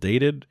a little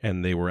dated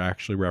and they were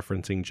actually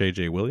referencing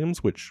JJ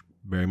Williams, which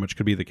very much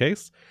could be the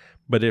case.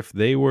 But if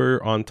they were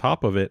on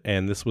top of it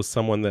and this was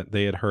someone that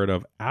they had heard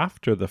of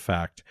after the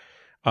fact,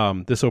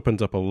 this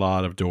opens up a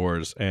lot of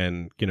doors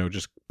and,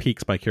 just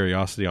piques my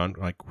curiosity on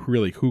like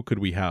really who could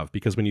we have?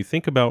 Because when you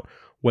think about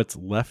what's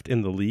left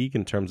in the league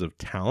in terms of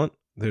talent,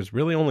 there's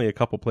really only a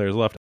couple players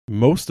left.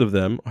 Most of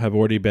them have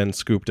already been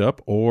scooped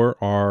up or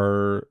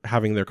are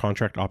having their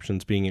contract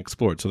options being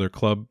explored. So they're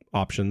club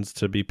options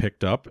to be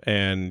picked up.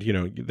 And,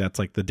 that's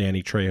like the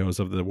Danny Trejos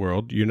of the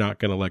world. You're not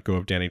going to let go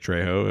of Danny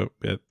Trejo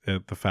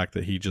at the fact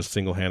that he just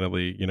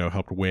single-handedly,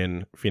 helped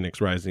win Phoenix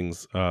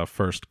Rising's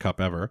first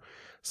cup ever.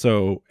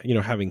 So,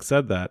 having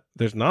said that,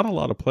 there's not a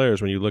lot of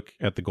players when you look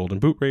at the Golden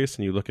Boot race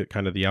and you look at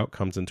kind of the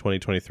outcomes in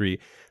 2023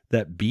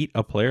 that beat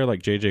a player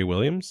like JJ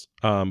Williams.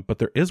 But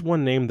there is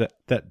one name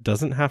that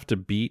doesn't have to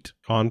beat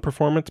on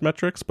performance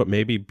metrics, but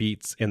maybe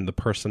beats in the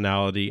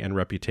personality and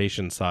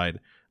reputation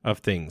side of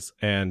things.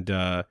 And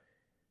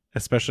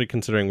especially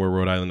considering we're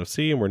Rhode Island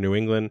FC and we're New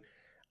England,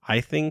 I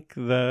think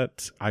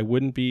that I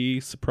wouldn't be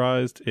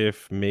surprised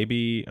if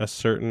maybe a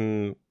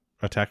certain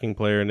attacking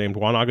player named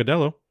Juan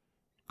Agudelo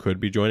could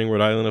be joining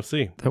Rhode Island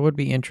FC. That would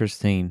be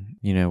interesting.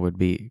 Would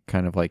be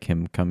kind of like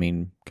him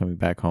coming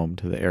back home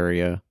to the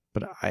area.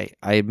 But I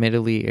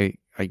admittedly,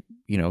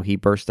 he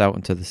burst out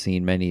into the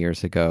scene many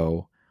years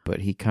ago, but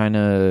he kind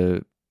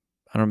of,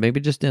 I don't know, maybe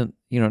just didn't,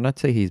 not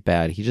to say he's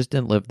bad. He just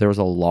didn't live. There was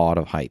a lot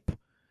of hype,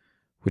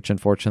 which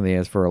unfortunately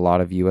is for a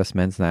lot of U.S.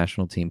 men's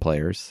national team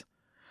players.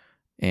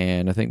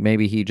 And I think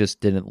maybe he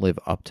just didn't live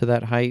up to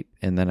that hype.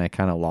 And then I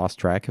kind of lost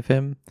track of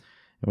him.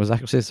 I was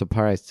actually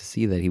surprised to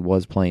see that he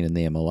was playing in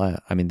the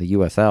the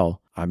USL.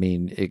 I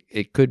mean,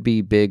 it could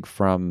be big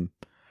from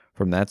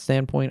that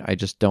standpoint. I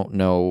just don't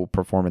know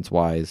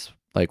performance-wise,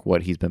 like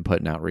what he's been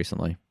putting out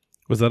recently.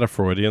 Was that a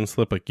Freudian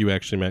slip? Like you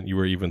actually meant you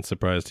were even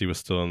surprised he was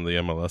still in the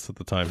MLS at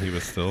the time he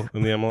was still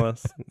in the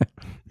MLS?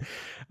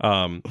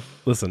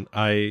 Listen,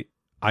 I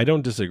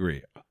don't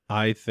disagree.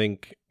 I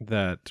think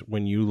that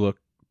when you look,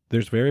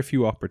 there's very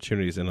few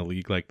opportunities in a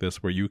league like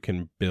this where you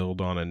can build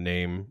on a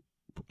name,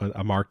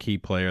 a marquee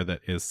player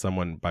that is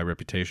someone by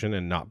reputation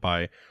and not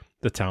by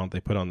the talent they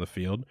put on the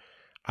field.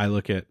 I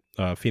look at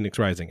Phoenix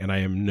Rising, and I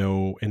am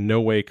in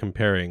no way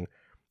comparing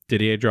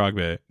Didier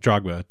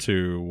Drogba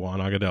to Juan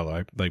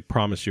Agudelo. I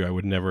promise you I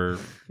would never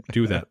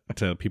do that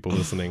to people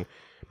listening.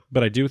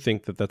 But I do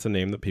think that that's a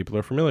name that people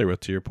are familiar with,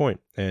 to your point.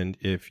 And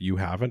if you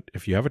have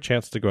a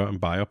chance to go out and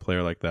buy a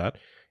player like that,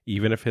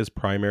 even if his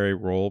primary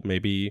role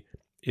maybe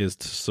is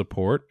to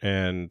support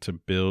and to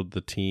build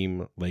the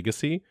team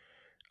legacy,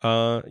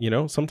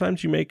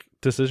 sometimes you make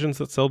decisions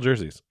that sell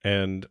jerseys.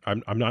 And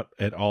I'm not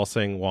at all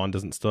saying Juan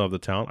doesn't still have the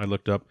talent. I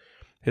looked up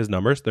his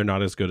numbers. They're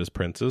not as good as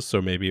Prince's.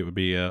 So maybe it would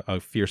be a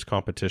fierce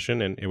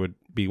competition, and it would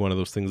be one of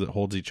those things that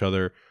holds each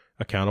other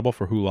accountable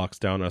for who locks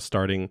down a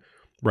starting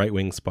right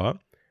wing spot.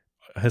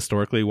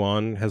 Historically,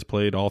 Juan has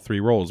played all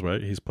three roles,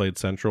 right? He's played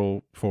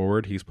central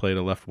forward, he's played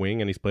a left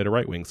wing, and he's played a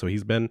right wing. So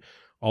he's been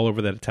all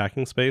over that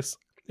attacking space.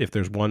 If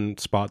there's one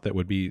spot that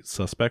would be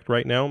suspect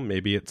right now,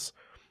 maybe it's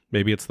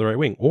maybe it's the right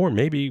wing. Or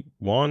maybe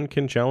Juan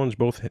can challenge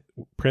both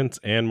Prince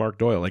and Mark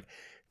Doyle. Like,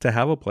 to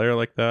have a player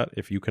like that,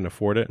 if you can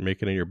afford it and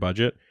make it in your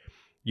budget,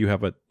 you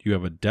have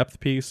a depth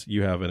piece,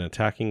 you have an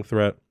attacking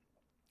threat,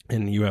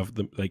 and you have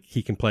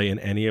he can play in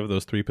any of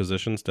those three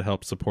positions to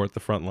help support the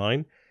front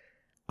line.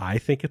 I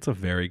think it's a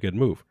very good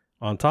move.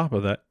 On top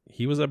of that,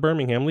 he was at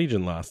Birmingham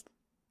Legion last.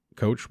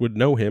 Coach would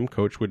know him.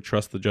 Coach would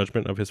trust the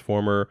judgment of his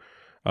former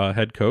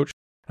head coach.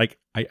 Like,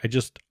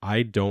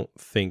 I don't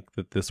think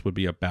that this would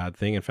be a bad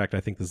thing. In fact, I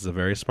think this is a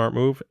very smart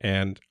move,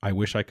 and I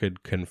wish I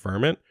could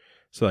confirm it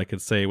so I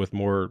could say with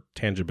more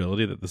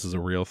tangibility that this is a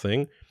real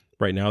thing.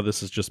 Right now,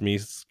 this is just me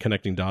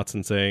connecting dots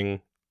and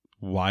saying,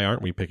 why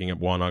aren't we picking up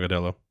Juan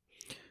Agudelo?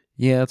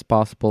 Yeah, it's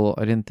possible.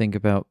 I didn't think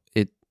about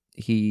it.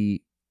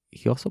 He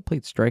also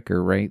played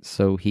striker, right?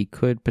 So he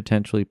could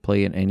potentially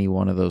play in any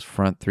one of those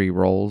front three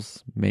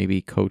roles.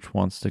 Maybe coach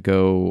wants to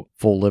go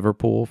full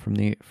Liverpool from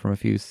a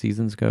few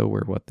seasons ago,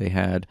 where what they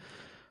had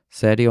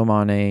Sadio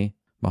Mane,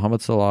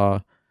 Mohamed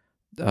Salah,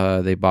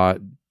 they bought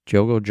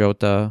Diogo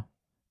Jota,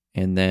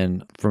 and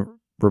then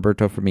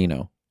Roberto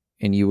Firmino.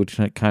 And you would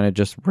kind of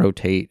just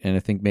rotate. And I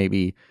think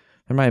maybe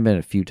there might have been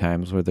a few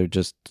times where they're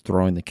just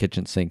throwing the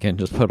kitchen sink and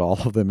just put all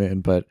of them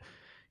in. But,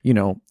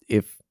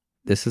 if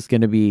this is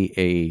going to be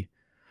a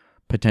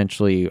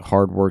potentially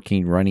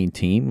hardworking running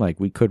team, like,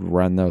 we could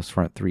run those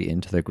front three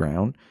into the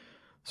ground.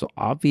 So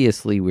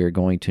obviously we're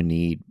going to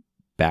need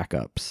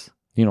backups.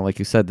 Like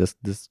you said,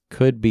 this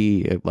could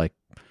be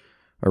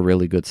a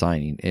really good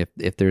signing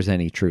if there's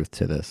any truth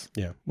to this.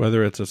 Yeah,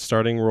 whether it's a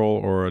starting role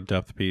or a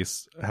depth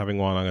piece, having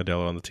Juan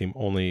Agudelo on the team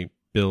only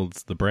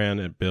builds the brand,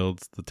 it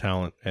builds the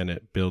talent, and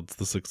it builds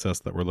the success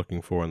that we're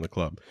looking for in the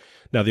club.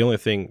 Now, the only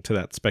thing to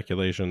that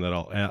speculation that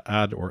I'll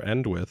add or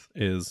end with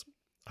is,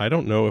 I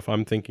don't know if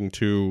I'm thinking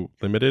too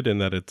limited in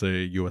that it's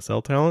a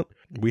USL talent.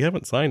 We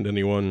haven't signed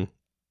anyone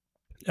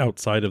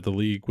outside of the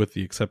league, with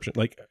the exception,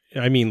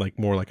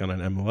 more like on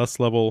an MLS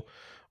level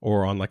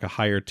or on like a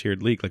higher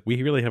tiered league. Like,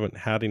 we really haven't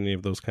had any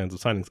of those kinds of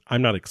signings.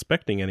 I'm not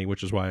expecting any,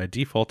 which is why I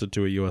defaulted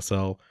to a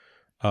USL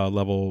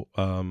level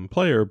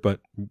player, but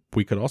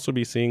we could also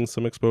be seeing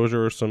some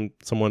exposure or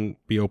someone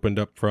be opened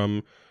up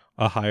from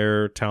a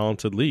higher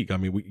talented league. I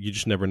mean, you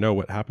just never know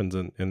what happens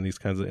in these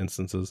kinds of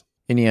instances.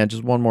 And yeah,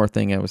 just one more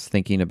thing I was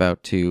thinking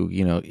about too,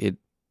 it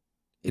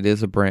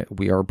is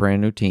we are a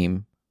brand new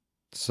team.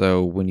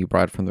 So when you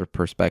brought it from the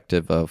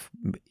perspective of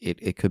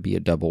it could be a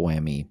double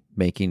whammy.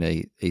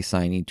 Making a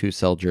signing to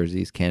sell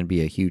jerseys can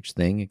be a huge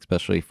thing,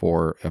 especially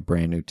for a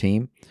brand new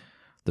team.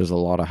 There's a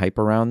lot of hype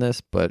around this,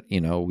 but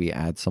we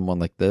add someone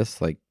like this,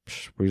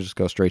 we just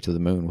go straight to the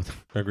moon with.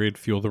 Agreed.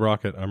 Fuel the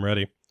rocket. I'm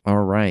ready.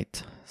 All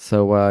right.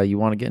 So you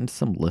want to get into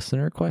some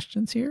listener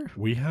questions here?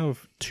 We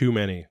have too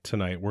many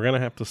tonight. We're going to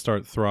have to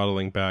start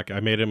throttling back. I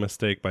made a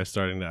mistake by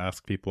starting to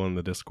ask people in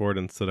the Discord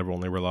instead of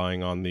only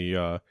relying on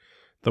the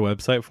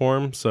website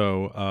form.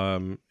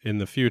 So in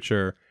the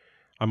future,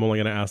 I'm only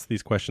going to ask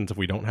these questions if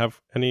we don't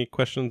have any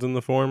questions in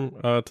the form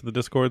to the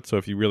Discord. So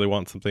if you really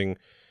want something,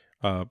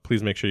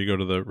 please make sure you go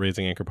to the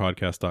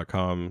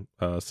raisinganchorpodcast.com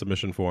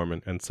submission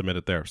form and submit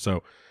it there.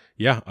 So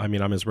yeah, I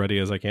mean, I'm as ready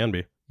as I can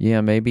be.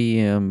 Yeah, maybe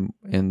in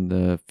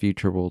the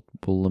future we'll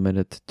limit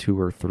it to 2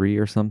 or 3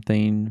 or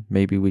something.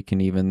 Maybe we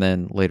can even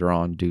then later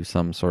on do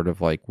some sort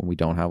of, like, when we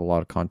don't have a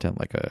lot of content,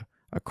 like a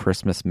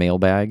Christmas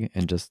mailbag,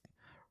 and just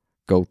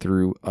go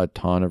through a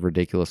ton of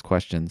ridiculous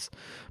questions.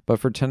 But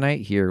for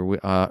tonight here,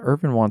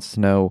 Irvin wants to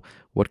know,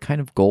 what kind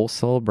of goal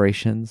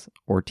celebrations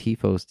or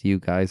tifos do you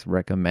guys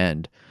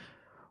recommend?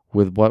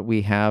 With what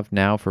we have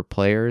now for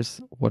players,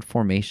 what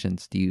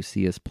formations do you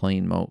see us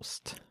playing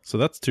most? So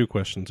that's 2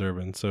 questions,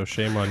 Irvin. So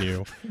shame on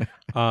you.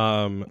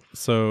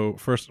 So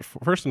first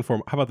and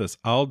foremost, how about this?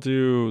 I'll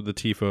do the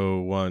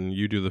tifo one.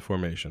 You do the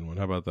formation one.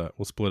 How about that?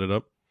 We'll split it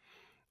up.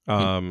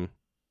 All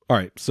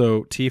right.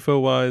 So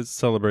tifo wise,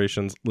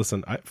 celebrations.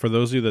 Listen, for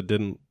those of you that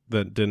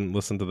didn't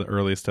listen to the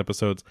earliest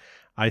episodes,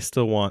 I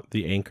still want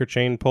the anchor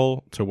chain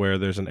pull, to where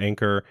there's an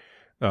anchor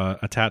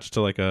attached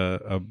to like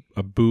a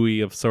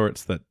buoy of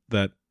sorts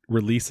that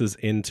releases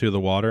into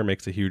the water,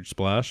 makes a huge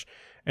splash,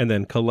 and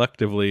then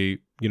collectively,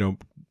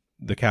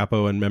 the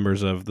capo and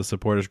members of the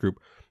supporters group,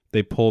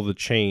 they pull the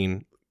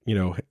chain,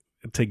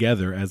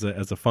 together as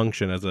a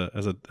function, as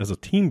a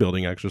team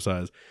building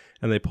exercise,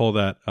 and they pull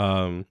that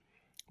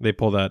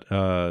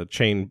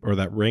chain or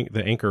that ring,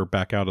 the anchor,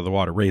 back out of the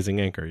water,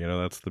 raising anchor.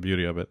 That's the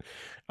beauty of it.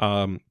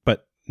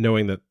 But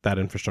knowing that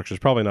infrastructure is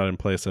probably not in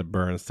place at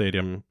Burns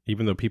Stadium,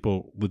 even though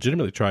people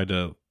legitimately tried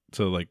to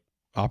like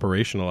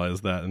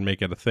operationalize that and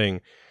make it a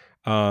thing.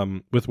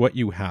 With what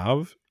you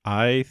have,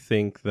 I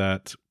think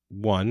that,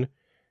 one,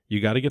 you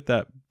got to get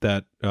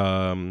that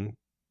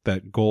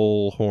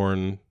goal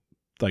horn,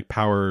 like,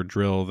 power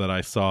drill that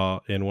I saw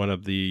in one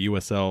of the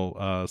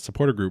USL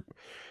supporter group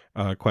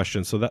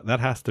questions. So that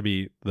has to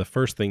be the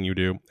first thing you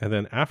do. And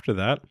then after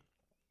that,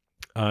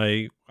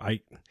 the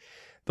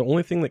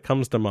only thing that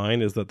comes to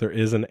mind is that there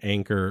is an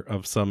anchor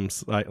of some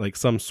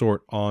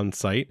sort on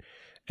site.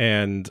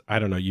 And I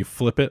don't know, you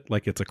flip it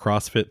like it's a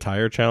CrossFit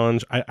tire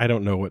challenge. I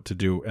don't know what to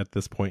do at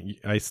this point.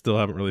 I still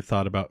haven't really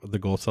thought about the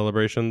goal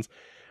celebrations.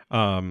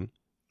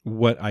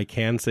 What I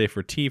can say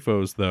for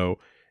Tifos, though,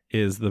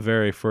 is the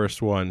very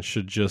first one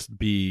should just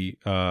be,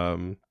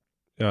 and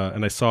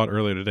I saw it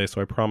earlier today,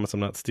 so I promise I'm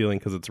not stealing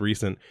because it's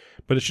recent,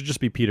 but it should just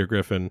be Peter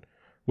Griffin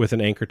with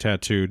an anchor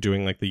tattoo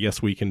doing like the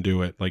 "Yes, we can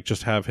do it." Like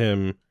just have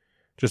him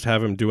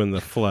doing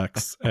the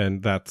flex.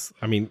 And that's,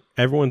 I mean,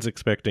 everyone's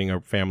expecting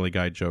a Family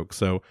Guy joke,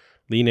 so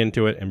lean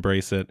into it,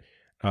 embrace it.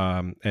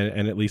 And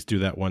at least do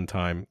that one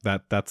time.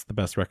 That's the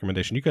best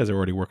recommendation. You guys are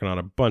already working on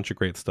a bunch of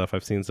great stuff.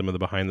 I've seen some of the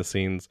behind the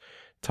scenes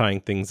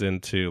tying things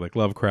into like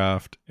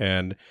Lovecraft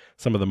and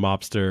some of the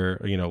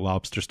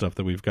lobster stuff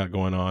that we've got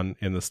going on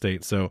in the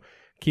States. So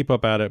keep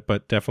up at it,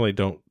 but definitely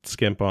don't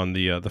skimp on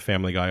the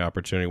Family Guy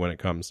opportunity when it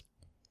comes.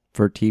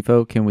 For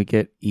Tifo, can we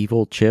get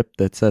evil chip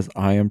that says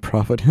 "I am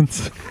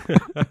Providence"?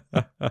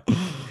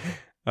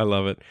 I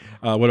love it.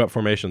 What about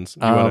formations?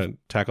 You want to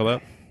tackle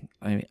that?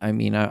 I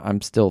mean, I'm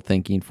still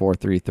thinking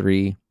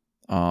 4-3-3.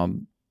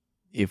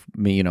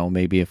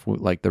 Maybe if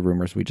like the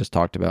rumors we just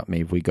talked about,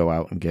 maybe we go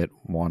out and get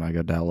Juan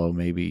Agudelo,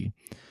 maybe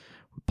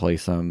play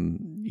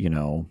some,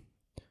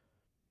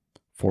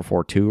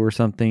 4-4-2 or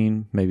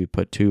something. Maybe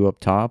put 2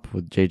 up top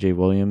with JJ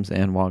Williams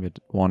and Juan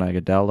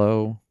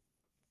Agudelo.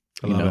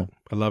 I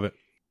love it.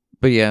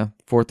 But yeah,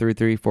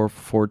 4-3-3,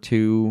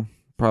 4-4-2,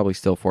 probably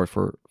still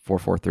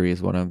 4-4-3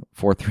 is what I'm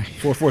 4-3.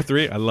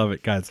 4-4-3. I love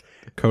it, guys.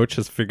 Coach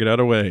has figured out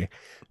a way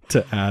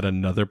to add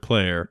another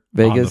player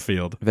on the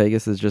field.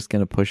 Vegas is just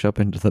going to push up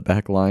into the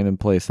back line and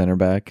play center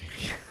back.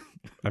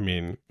 I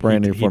mean,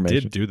 brand new formation.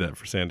 He did do that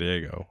for San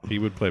Diego. He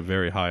would play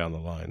very high on the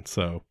line,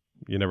 so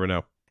you never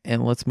know.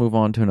 And let's move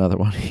on to another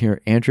one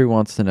here. Andrew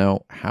wants to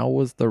know, how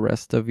was the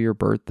rest of your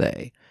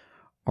birthday?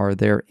 Are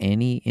there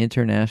any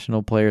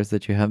international players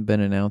that you haven't been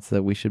announced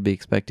that we should be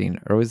expecting?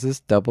 Or is this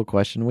double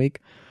question week?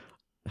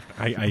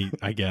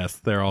 I guess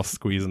they're all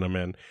squeezing them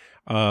in.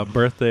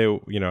 Birthday,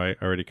 I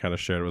already kind of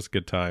shared. It was a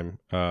good time.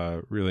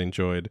 Really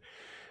enjoyed.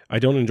 I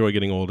don't enjoy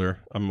getting older.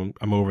 I'm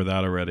over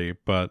that already.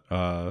 But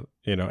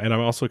and I'm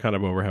also kind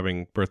of over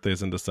having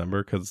birthdays in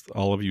December because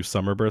all of you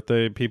summer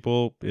birthday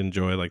people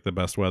enjoy like the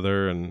best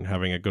weather and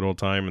having a good old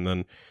time, and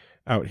then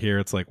out here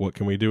it's like, what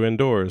can we do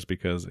indoors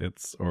because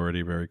it's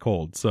already very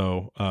cold.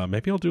 So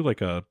maybe I'll do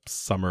like a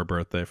summer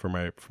birthday for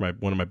my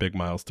one of my big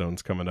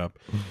milestones coming up.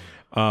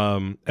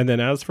 And then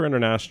as for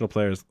international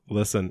players,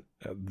 listen,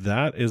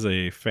 that is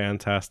a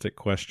fantastic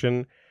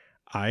question.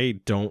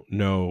 I don't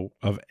know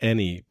of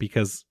any,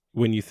 because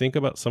when you think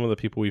about some of the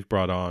people we've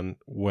brought on,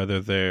 whether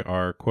they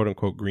are quote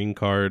unquote green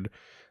card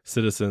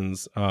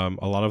citizens, a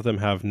lot of them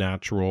have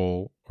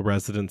natural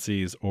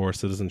residencies or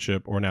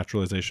citizenship or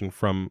naturalization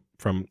from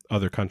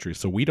other countries.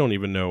 So we don't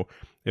even know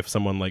if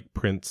someone like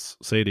Prince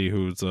Sadie,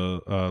 who's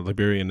a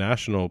Liberian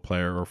national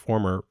player or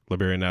former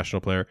Liberian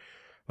national player,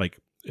 like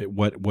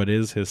what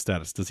is his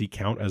status? Does he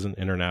count as an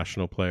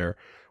international player?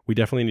 We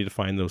definitely need to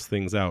find those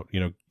things out.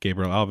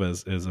 Gabriel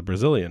Alves is a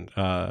Brazilian.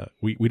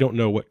 We don't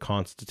know what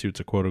constitutes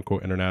a quote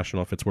unquote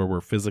international, if it's where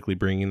we're physically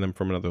bringing them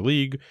from another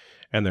league,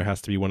 and there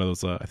has to be one of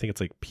those, I think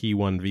it's like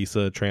P1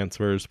 visa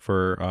transfers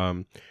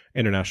for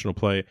international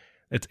play.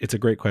 It's a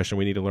great question.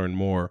 We need to learn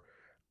more.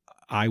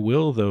 I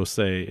will, though,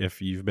 say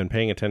if you've been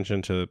paying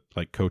attention to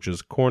like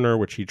Coach's Corner,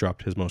 which he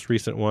dropped his most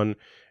recent one,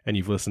 and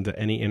you've listened to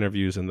any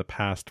interviews in the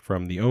past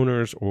from the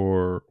owners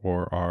or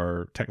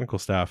our technical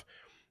staff,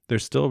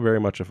 there's still very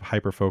much a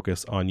hyper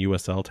focus on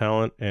USL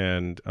talent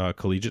and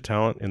collegiate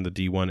talent in the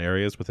D1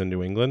 areas within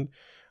New England.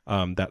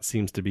 That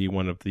seems to be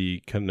one of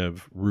the kind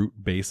of root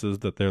bases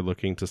that they're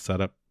looking to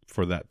set up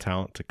for that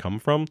talent to come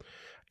from.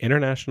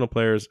 International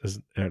players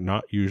are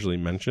not usually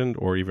mentioned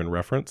or even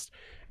referenced,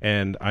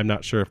 and I'm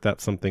not sure if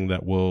that's something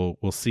that we'll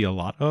see a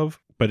lot of.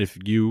 But if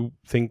you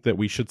think that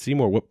we should see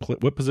more,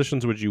 what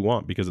positions would you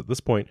want? Because at this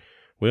point,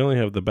 we only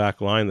have the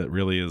back line that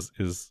really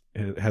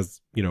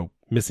has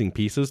missing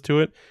pieces to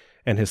it.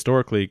 And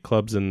historically,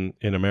 clubs in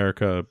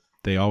America,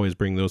 they always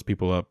bring those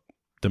people up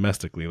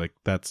domestically. Like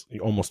that's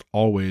almost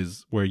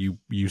always where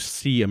you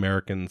see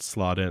Americans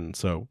slot in.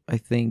 So I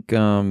think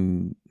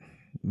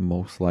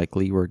most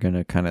likely we're going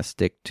to kind of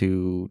stick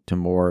to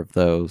more of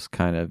those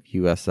kind of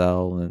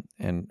USL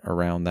and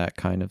around that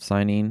kind of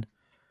signing.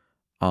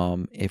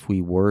 If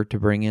we were to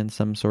bring in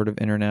some sort of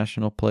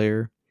international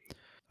player,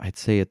 I'd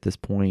say at this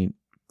point,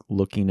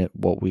 looking at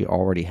what we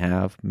already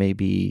have,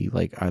 maybe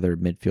like either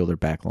midfield or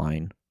back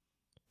line,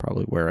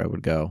 probably where I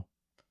would go.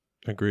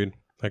 Agreed.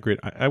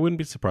 I wouldn't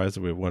be surprised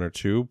if we have one or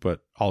two,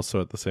 but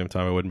also at the same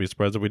time, I wouldn't be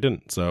surprised if we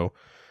didn't. So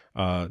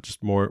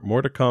just more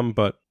to come,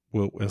 but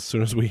as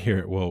soon as we hear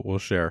it, we'll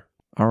share.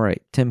 All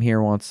right. Tim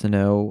here wants to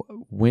know,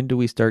 when do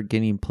we start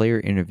getting player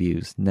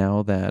interviews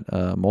now that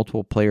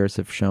multiple players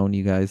have shown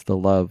you guys the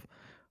love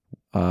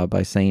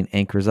by saying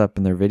anchors up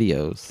in their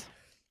videos?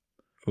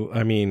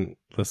 I mean,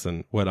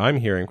 listen, what I'm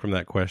hearing from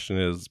that question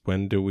is,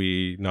 when do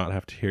we not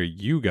have to hear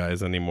you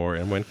guys anymore?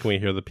 And when can we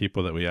hear the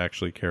people that we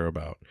actually care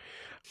about?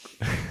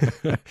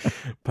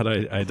 But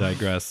I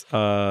digress.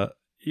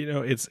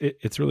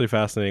 It's really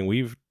fascinating.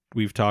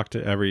 We've talked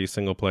to every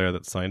single player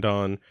that signed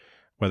on.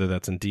 whether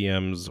that's in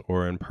DMs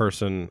or in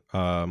person.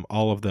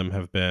 All of them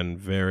have been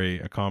very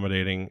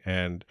accommodating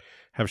and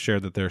have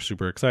shared that they're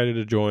super excited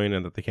to join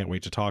and that they can't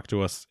wait to talk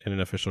to us in an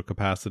official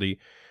capacity.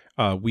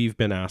 We've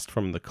been asked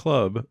from the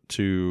club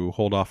to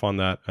hold off on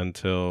that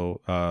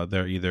until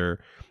they're either,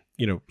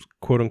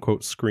 quote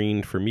unquote,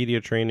 screened for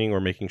media training or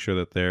making sure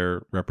that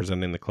they're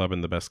representing the club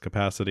in the best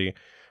capacity.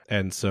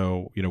 And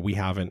so,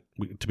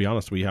 to be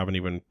honest, we haven't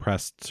even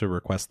pressed to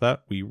request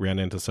that. We ran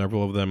into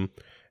several of them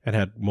and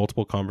had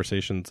multiple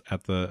conversations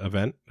at the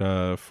event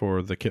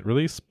for the kit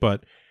release,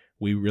 but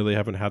we really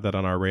haven't had that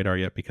on our radar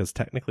yet because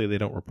technically they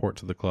don't report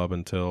to the club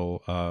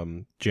until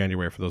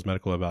January for those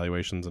medical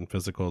evaluations and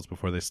physicals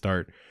before they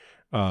start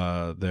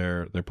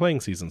their playing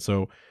season.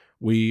 So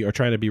we are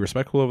trying to be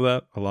respectful of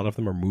that. A lot of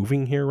them are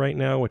moving here right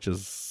now, which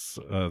is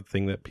a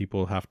thing that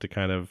people have to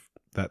kind of,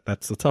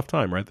 that's a tough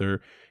time, right?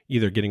 They're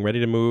either getting ready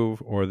to move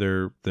or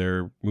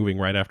they're moving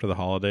right after the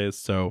holidays.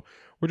 So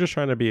we're just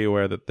trying to be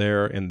aware that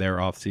they're in their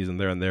off season,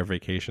 they're in their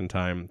vacation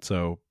time.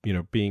 So,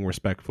 being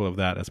respectful of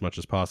that as much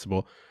as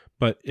possible.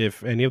 But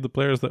if any of the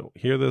players that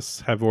hear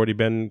this have already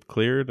been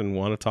cleared and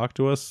want to talk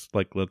to us,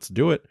 let's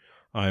do it.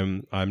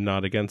 I'm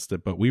not against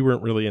it, but we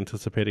weren't really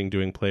anticipating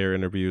doing player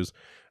interviews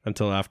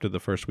until after the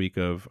first week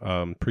of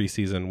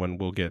preseason when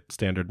we'll get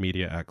standard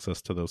media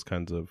access to those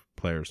kinds of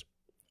players.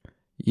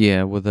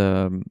 Yeah, with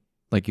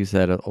like you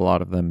said, a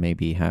lot of them may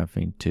be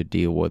having to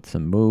deal with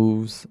some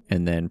moves,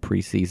 and then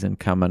preseason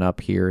coming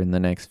up here in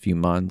the next few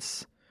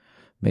months.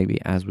 Maybe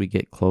as we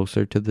get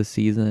closer to the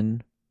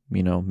season,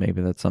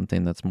 maybe that's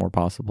something that's more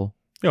possible.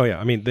 Oh yeah,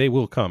 I mean they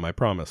will come, I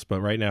promise.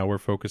 But right now we're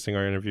focusing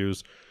our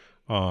interviews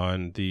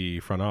on the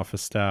front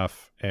office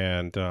staff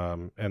and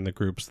the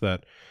groups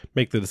that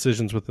make the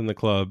decisions within the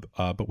club.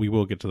 But we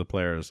will get to the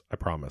players, I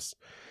promise.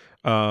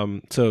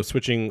 So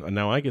switching,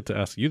 now I get to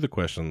ask you the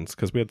questions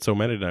because we had so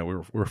many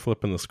tonight. We're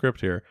flipping the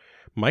script here.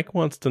 Mike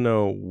wants to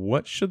know,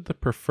 what should the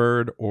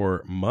preferred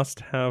or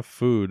must-have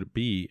food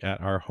be at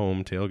our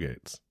home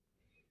tailgates?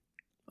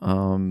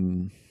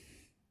 Hot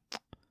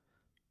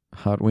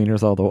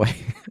wieners all the way.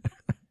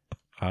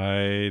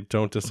 I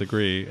don't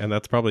disagree, and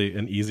that's probably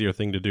an easier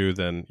thing to do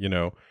than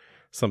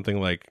something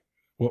like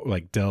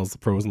Dell's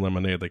frozen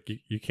lemonade. Like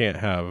you can't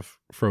have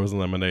frozen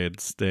lemonade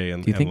stay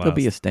and. Do you think there'll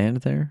be a stand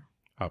there?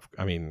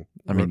 I mean,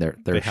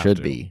 there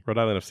should be. Rhode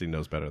Island FC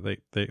knows better. They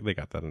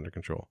got that under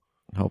control.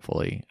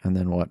 Hopefully, and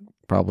then what?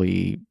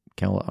 Probably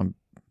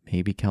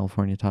maybe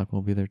California Taco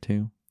will be there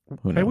too.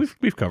 Who knows?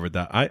 We've covered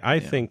that. I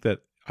think that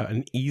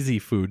an easy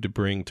food to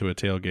bring to a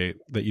tailgate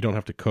that you don't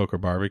have to cook or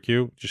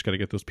barbecue. Just got to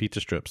get those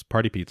pizza strips,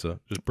 party pizza.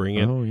 Just bring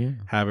it,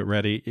 have it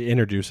ready,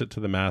 introduce it to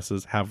the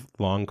masses, have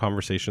long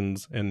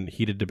conversations and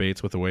heated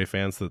debates with away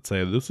fans that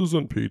say this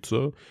isn't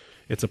pizza.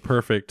 It's a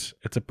perfect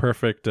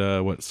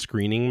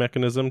screening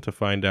mechanism to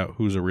find out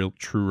who's a real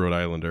true Rhode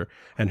Islander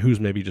and who's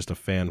maybe just a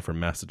fan from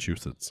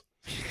Massachusetts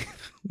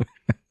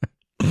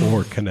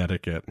or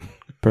Connecticut.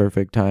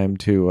 Perfect time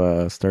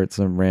to start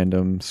some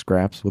random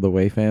scraps with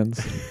away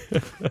fans.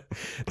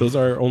 Those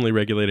are only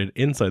regulated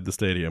inside the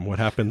stadium. What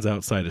happens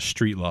outside is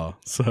street law.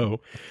 So,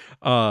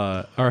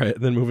 all right.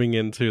 Then moving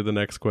into the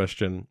next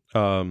question.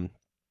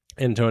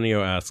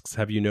 Antonio asks,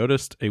 have you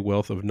noticed a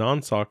wealth of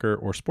non-soccer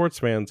or sports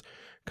fans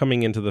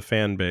coming into the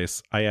fan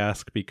base? I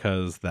ask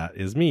because that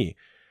is me.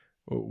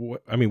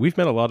 I mean, we've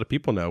met a lot of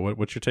people now.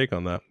 What's your take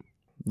on that?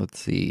 Let's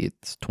see.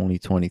 It's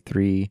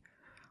 2023.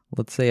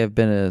 Let's say I've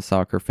been a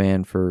soccer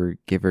fan for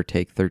give or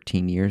take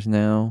 13 years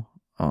now.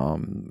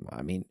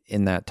 I mean,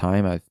 in that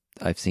time,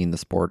 I've seen the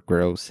sport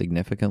grow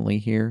significantly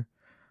here.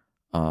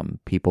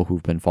 People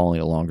who've been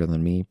following it longer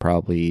than me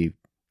probably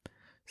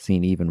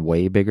seen even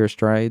way bigger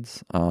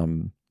strides.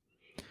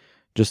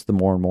 Just the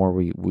more and more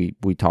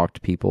we talk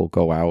to people,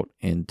 go out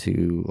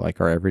into like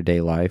our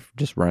everyday life,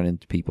 just run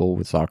into people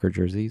with soccer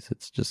jerseys.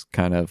 It's just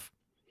kind of,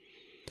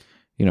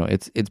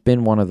 it's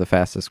been one of the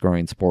fastest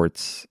growing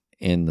sports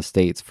in the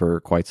States for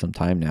quite some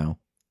time now.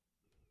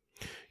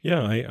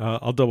 Yeah,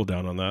 I'll double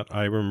down on that.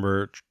 I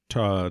remember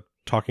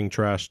talking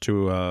trash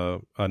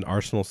to an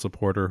Arsenal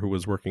supporter who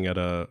was working at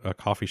a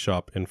coffee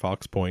shop in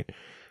Fox Point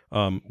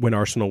when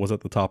Arsenal was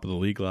at the top of the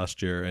league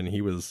last year, and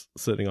he was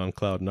sitting on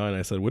cloud nine.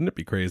 I said, wouldn't it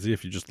be crazy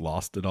if you just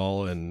lost it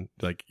all and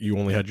like you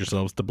only had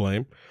yourselves to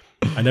blame?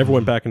 I never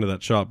went back into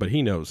that shop, but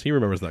he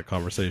remembers that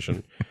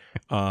conversation.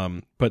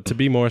 But to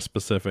be more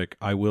specific,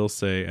 I will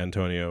say,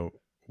 Antonio,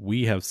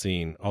 we have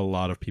seen a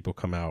lot of people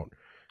come out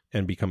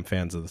and become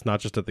fans of this, not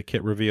just at the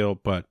kit reveal,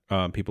 but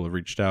people have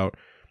reached out.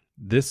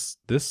 This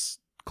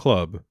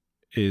club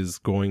is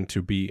going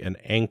to be an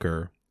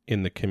anchor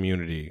in the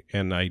community.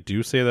 And I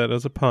do say that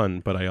as a pun,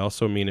 but I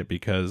also mean it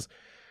because,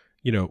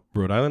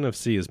 Rhode Island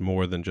FC is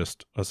more than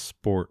just a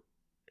sport,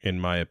 in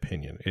my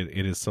opinion.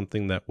 It is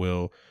something that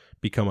will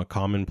become a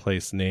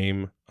commonplace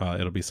name.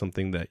 It'll be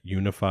something that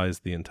unifies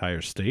the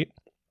entire state.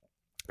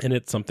 And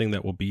it's something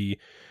that will be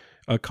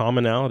a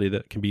commonality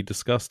that can be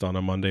discussed on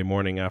a Monday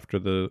morning after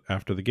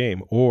the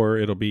game, or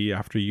it'll be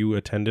after you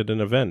attended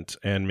an event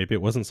and maybe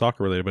it wasn't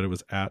soccer related, but it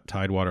was at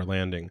Tidewater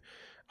Landing.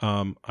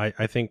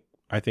 I think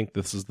I think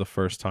this is the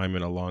first time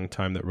in a long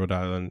time that Rhode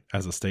Island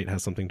as a state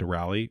has something to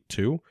rally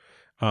to.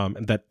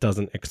 And that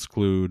doesn't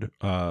exclude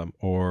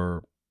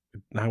or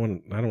I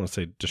don't want to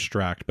say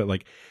distract, but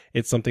like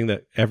it's something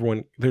that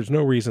everyone, there's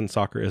no reason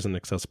soccer isn't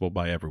accessible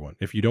by everyone.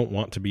 If you don't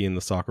want to be in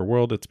the soccer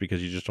world, it's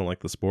because you just don't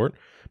like the sport,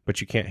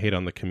 but you can't hate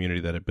on the community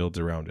that it builds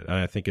around it. And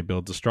I think it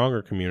builds a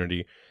stronger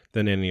community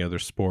than any other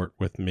sport,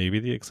 with maybe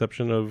the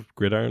exception of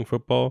gridiron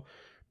football.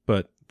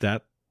 But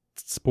that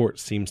sport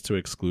seems to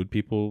exclude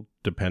people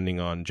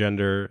depending on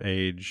gender,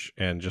 age,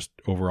 and just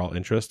overall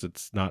interest.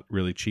 It's not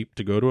really cheap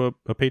to go to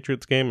a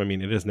Patriots game. I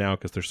mean, it is now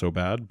because they're so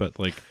bad, but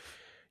like,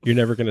 you're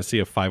never going to see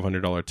a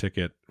 $500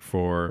 ticket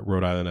for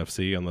Rhode Island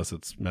FC unless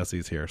it's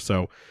Messi's here.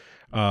 So,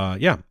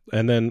 yeah.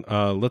 And then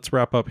let's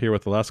wrap up here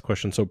with the last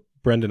question. So,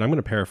 Brendan, I'm going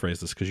to paraphrase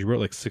this because you wrote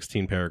like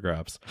 16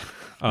 paragraphs.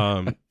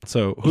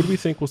 So, who do we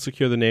think will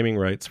secure the naming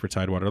rights for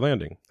Tidewater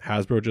Landing?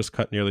 Hasbro just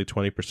cut nearly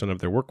 20% of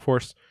their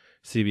workforce.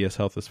 CVS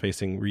Health is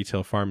facing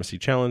retail pharmacy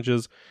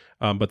challenges,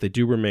 but they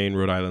do remain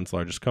Rhode Island's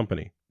largest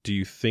company. Do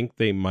you think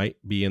they might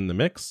be in the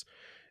mix?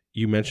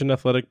 You mentioned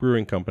Athletic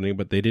Brewing Company,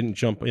 but they didn't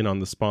jump in on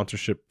the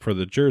sponsorship for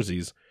the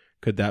jerseys.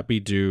 Could that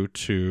be due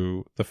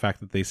to the fact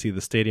that they see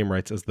the stadium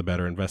rights as the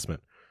better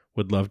investment?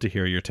 Would love to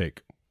hear your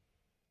take.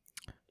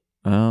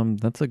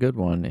 That's a good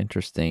one.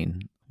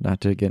 Interesting. Not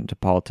to get into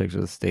politics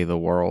or the state of the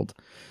world,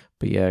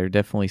 but yeah, you're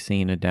definitely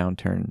seeing a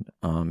downturn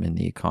in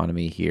the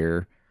economy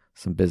here.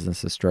 Some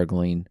businesses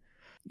struggling.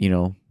 You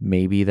know,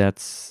 maybe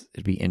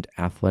it'd be into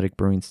Athletic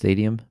Brewing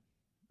Stadium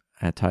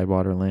at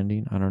Tidewater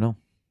Landing. I don't know.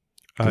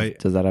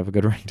 Does that have a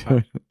good ring to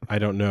it? I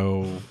don't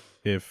know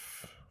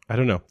I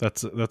don't know.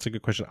 That's a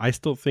good question. I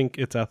still think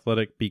it's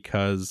Athletic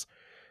because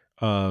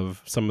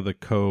of some of the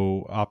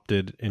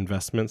co-opted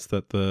investments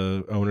that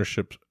the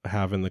ownership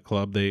have in the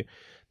club. They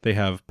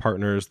have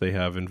partners, they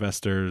have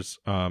investors,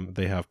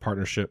 they have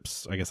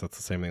partnerships. I guess that's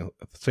the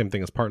same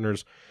thing as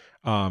partners.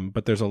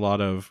 But there's a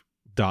lot of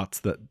dots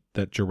that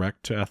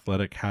direct to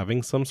Athletic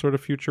having some sort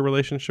of future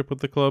relationship with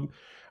the club.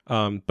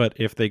 But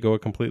if they go a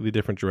completely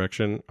different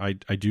direction, I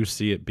do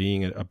see it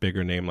being a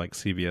bigger name like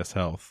CVS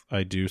Health.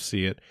 I do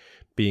see it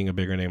being a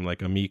bigger name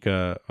like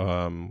Amica,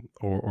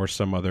 or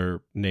some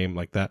other name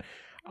like that.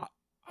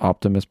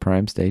 Optimus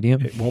Prime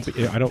Stadium. It won't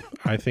be.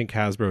 I think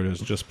Hasbro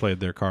has just played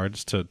their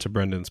cards to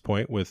Brendan's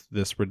point with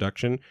this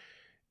reduction.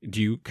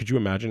 Could you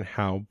imagine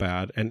how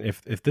bad? And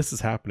if this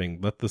is happening,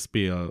 let this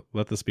be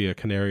a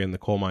canary in the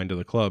coal mine to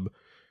the club.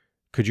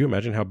 Could you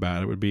imagine how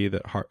bad it would be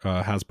that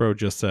Hasbro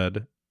just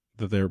said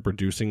that they're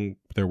reducing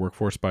their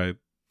workforce by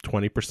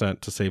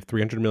 20% to save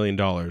 $300 million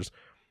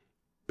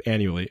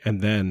annually,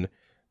 and then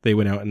they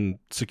went out and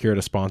secured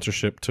a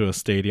sponsorship to a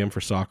stadium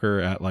for soccer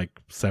at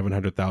like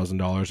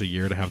 $700,000 a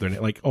year to have their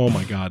name. Like, oh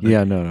my God!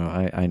 Yeah, no,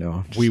 I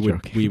know.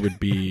 It would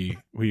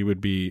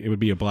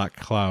be a black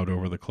cloud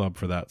over the club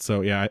for that.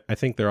 So yeah, I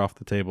think they're off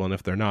the table, and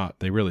if they're not,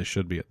 they really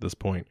should be at this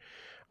point.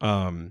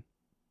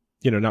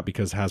 Not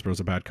because Hasbro's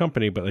a bad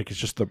company, but like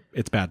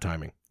it's bad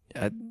timing.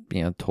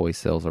 Toy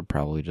sales are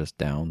probably just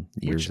down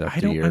years after year. I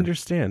don't year.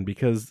 understand,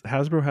 because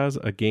Hasbro has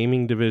a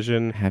gaming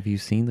division. Have you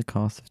seen the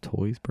cost of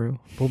toys, bro?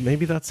 Well,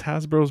 maybe that's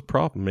Hasbro's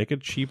problem. Make a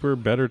cheaper,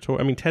 better toy.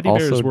 I mean, teddy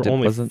bears were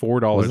only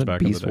 $4 back in the day.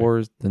 Beast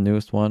Wars, the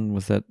newest one,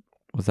 was that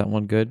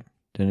one good?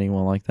 Did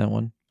anyone like that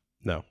one?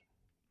 No,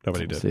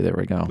 nobody did. See, there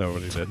we go.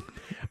 Nobody did.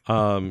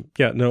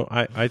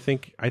 I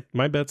think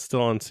my bet's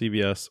still on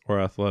CVS or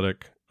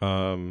Athletic.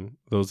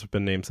 Those have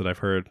been names that I've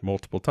heard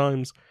multiple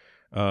times.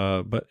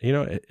 But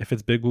if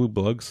it's Big Blue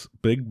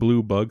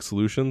Bug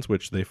Solutions,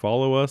 which they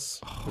follow us,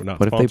 we're not.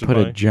 What if they put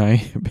a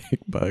giant big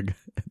bug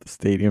at the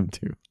stadium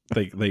too?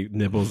 They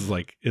Nibbles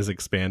is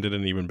expanded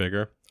and even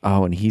bigger.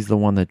 Oh, and he's the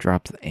one that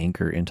drops the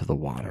anchor into the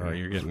water. Oh,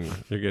 you're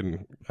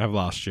getting. I've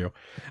lost you.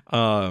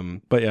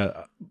 But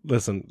yeah,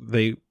 listen.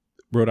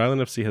 Rhode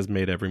Island FC has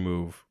made every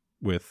move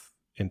with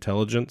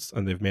intelligence,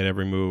 and they've made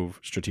every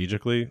move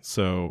strategically.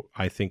 So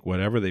I think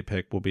whatever they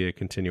pick will be a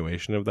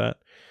continuation of that.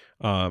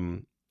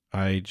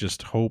 I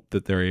just hope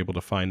that they're able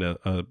to find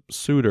a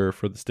suitor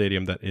for the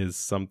stadium that is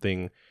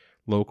something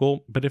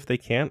local. But if they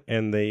can't,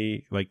 and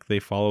they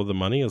follow the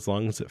money, as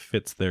long as it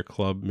fits their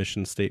club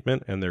mission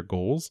statement and their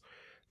goals,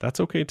 that's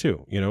okay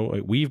too.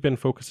 We've been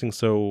focusing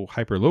so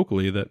hyper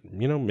locally that,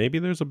 maybe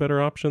there's a better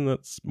option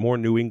that's more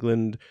New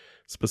England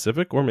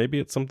specific, or maybe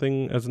it's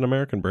something as an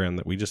American brand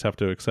that we just have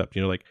to accept.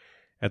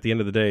 At the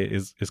end of the day,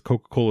 is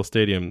Coca-Cola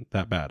Stadium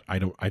that bad? I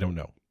don't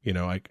know.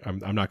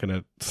 I'm not going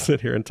to sit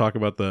here and talk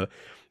about the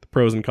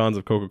pros and cons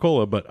of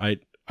Coca-Cola, but I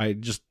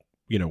just,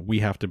 we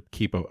have to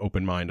keep an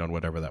open mind on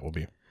whatever that will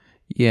be.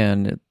 Yeah,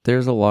 and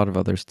there's a lot of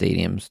other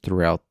stadiums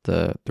throughout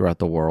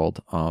the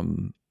world.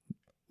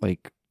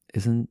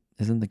 Isn't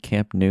the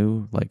Camp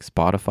Nou like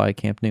Spotify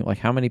Camp Nou? Like,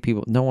 how many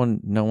people? No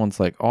one's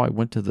like, oh, I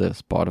went to the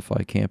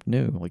Spotify Camp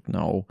Nou. Like,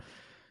 no,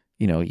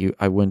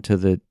 I went to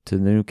the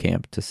new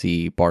camp to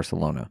see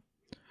Barcelona.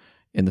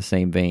 In the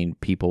same vein,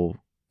 people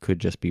could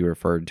just be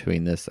referred to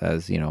in this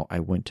as, I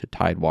went to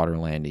Tidewater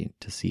Landing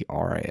to see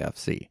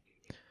RAFC.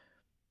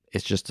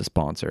 It's just a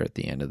sponsor at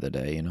the end of the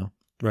day,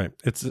 Right.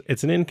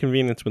 It's an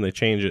inconvenience when they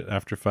change it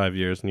after 5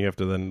 years and you have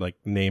to then like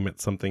name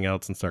it something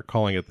else and start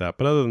calling it that.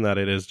 But other than that,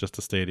 it is just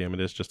a stadium. It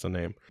is just a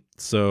name.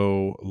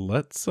 So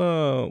let's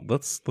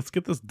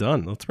get this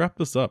done. Let's wrap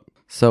this up.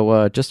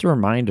 So just a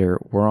reminder,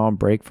 we're on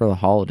break for the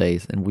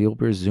holidays and we'll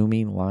be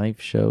resuming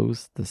live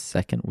shows the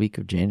second week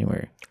of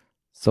January.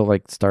 So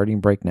like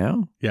starting break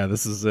now? Yeah,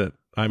 this is it.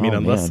 I mean,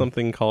 unless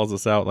something calls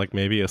us out, like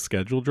maybe a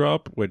schedule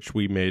drop, which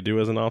we may do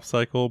as an off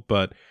cycle,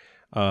 but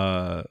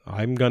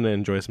I'm gonna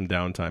enjoy some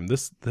downtime.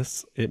 This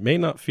it may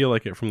not feel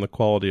like it from the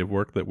quality of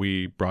work that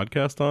we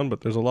broadcast on,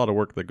 but there's a lot of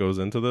work that goes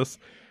into this,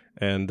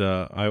 and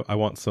I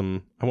want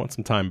some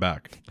time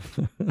back.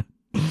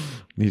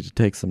 Need to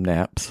take some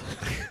naps.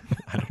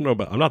 I don't know,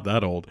 but I'm not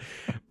that old.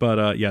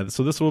 But yeah,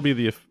 so this will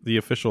be the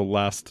official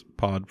last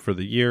pod for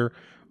the year.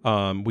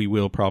 We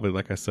will probably,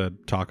 like I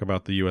said, talk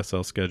about the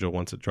USL schedule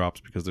once it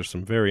drops because there's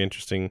some very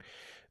interesting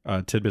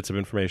tidbits of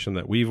information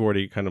that we've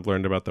already kind of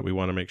learned about that we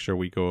want to make sure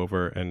we go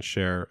over and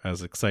share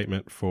as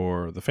excitement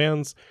for the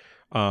fans.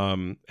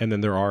 And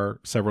then there are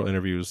several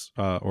interviews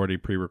already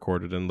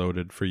pre-recorded and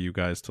loaded for you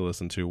guys to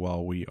listen to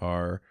while we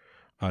are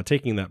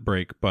taking that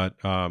break. But,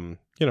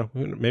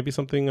 maybe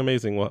something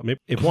amazing. Well, maybe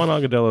if Juan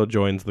Agudelo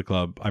joins the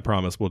club, I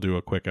promise we'll do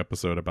a quick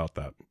episode about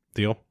that.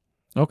 Deal?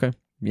 Okay.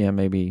 Yeah,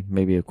 maybe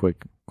a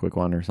quick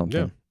one or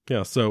something.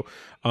 Yeah. So,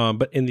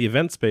 but in the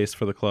event space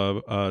for the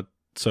club,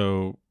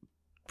 so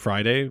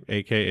Friday,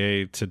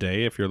 aka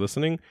today, if you're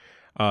listening,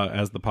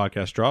 as the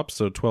podcast drops.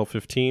 So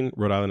 12:15,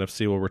 Rhode Island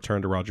FC will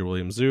return to Roger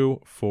Williams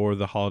Zoo for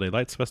the Holiday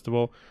Lights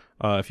Festival.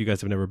 If you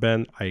guys have never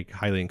been, I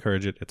highly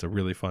encourage it. It's a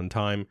really fun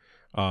time.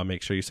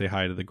 Make sure you say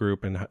hi to the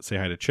group and say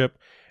hi to Chip.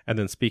 And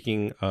then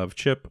speaking of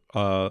Chip,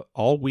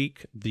 all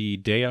week, the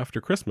day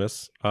after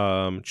Christmas,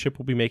 Chip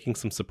will be making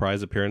some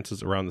surprise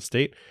appearances around the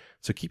state.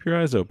 So keep your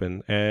eyes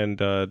open and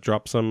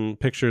drop some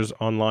pictures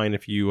online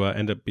if you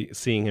end up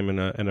seeing him in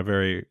a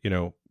very,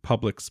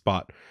 public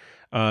spot.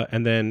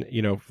 And then,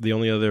 the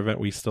only other event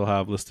we still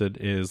have listed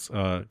is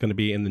going to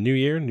be in the new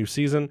year, new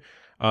season.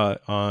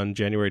 On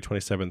January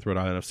 27th, Rhode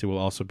Island FC will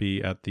also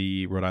be at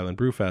the Rhode Island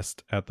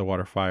Brewfest at the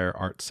Waterfire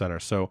Arts Center.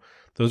 So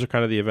those are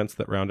kind of the events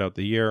that round out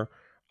the year.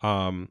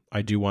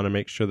 I do want to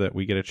make sure that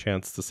we get a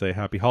chance to say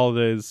happy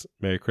holidays,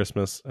 Merry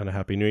Christmas, and a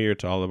Happy New Year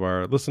to all of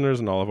our listeners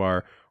and all of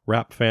our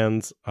rap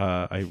fans.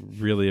 I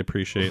really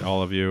appreciate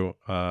all of you.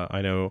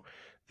 I know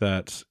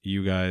that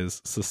you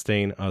guys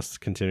sustain us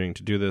continuing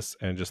to do this,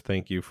 and just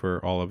thank you for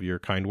all of your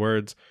kind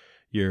words,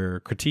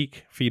 your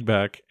critique,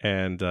 feedback,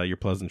 and your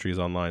pleasantries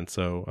online.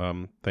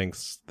 So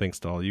thanks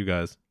to all you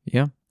guys.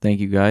 Yeah, thank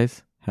you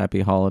guys.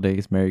 Happy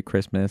holidays, Merry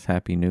Christmas,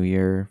 Happy New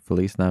Year,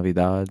 Feliz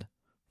Navidad,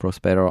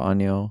 Prospero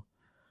Año.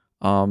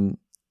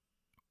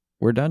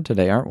 We're done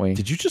today, aren't we?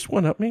 Did you just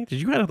one-up me?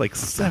 Did you add like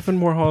 7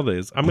 more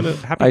holidays? I'm gonna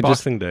Happy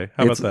Boxing Day.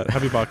 How about that?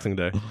 Happy Boxing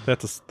Day.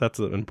 That's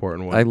an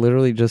important one. I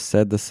literally just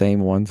said the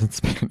same ones in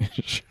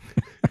Spanish.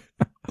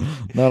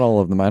 Not all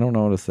of them. I don't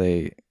know how to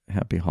say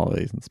Happy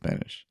Holidays in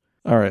Spanish.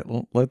 All right,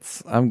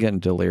 I'm getting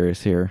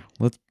delirious here.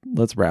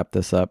 Let's wrap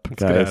this up, guys.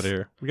 Get out of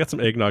here. We got some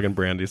eggnog and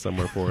brandy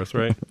somewhere for us,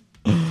 right?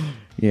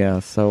 Yeah,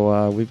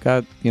 so we've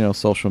got,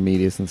 social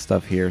medias and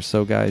stuff here.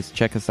 So, guys,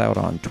 check us out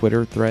on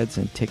Twitter, Threads,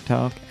 and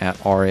TikTok at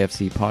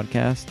RAFC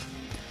Podcast,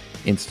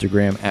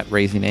 Instagram at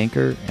Raising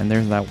Anchor, and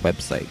there's that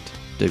website,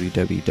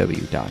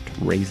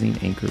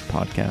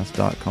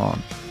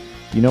 www.raisinganchorpodcast.com.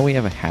 We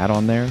have a hat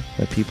on there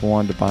that people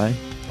wanted to buy.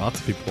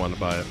 Lots of people want to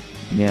buy it.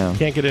 Yeah. You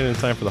can't get in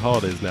time for the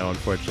holidays now,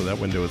 unfortunately. That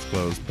window is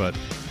closed, but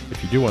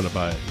if you do want to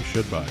buy it, you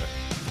should buy it.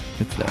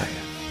 It's there.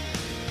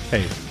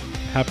 Hey,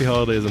 happy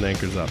holidays and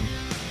Anchor's up.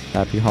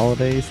 Happy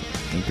holidays,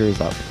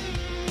 Anchor's up.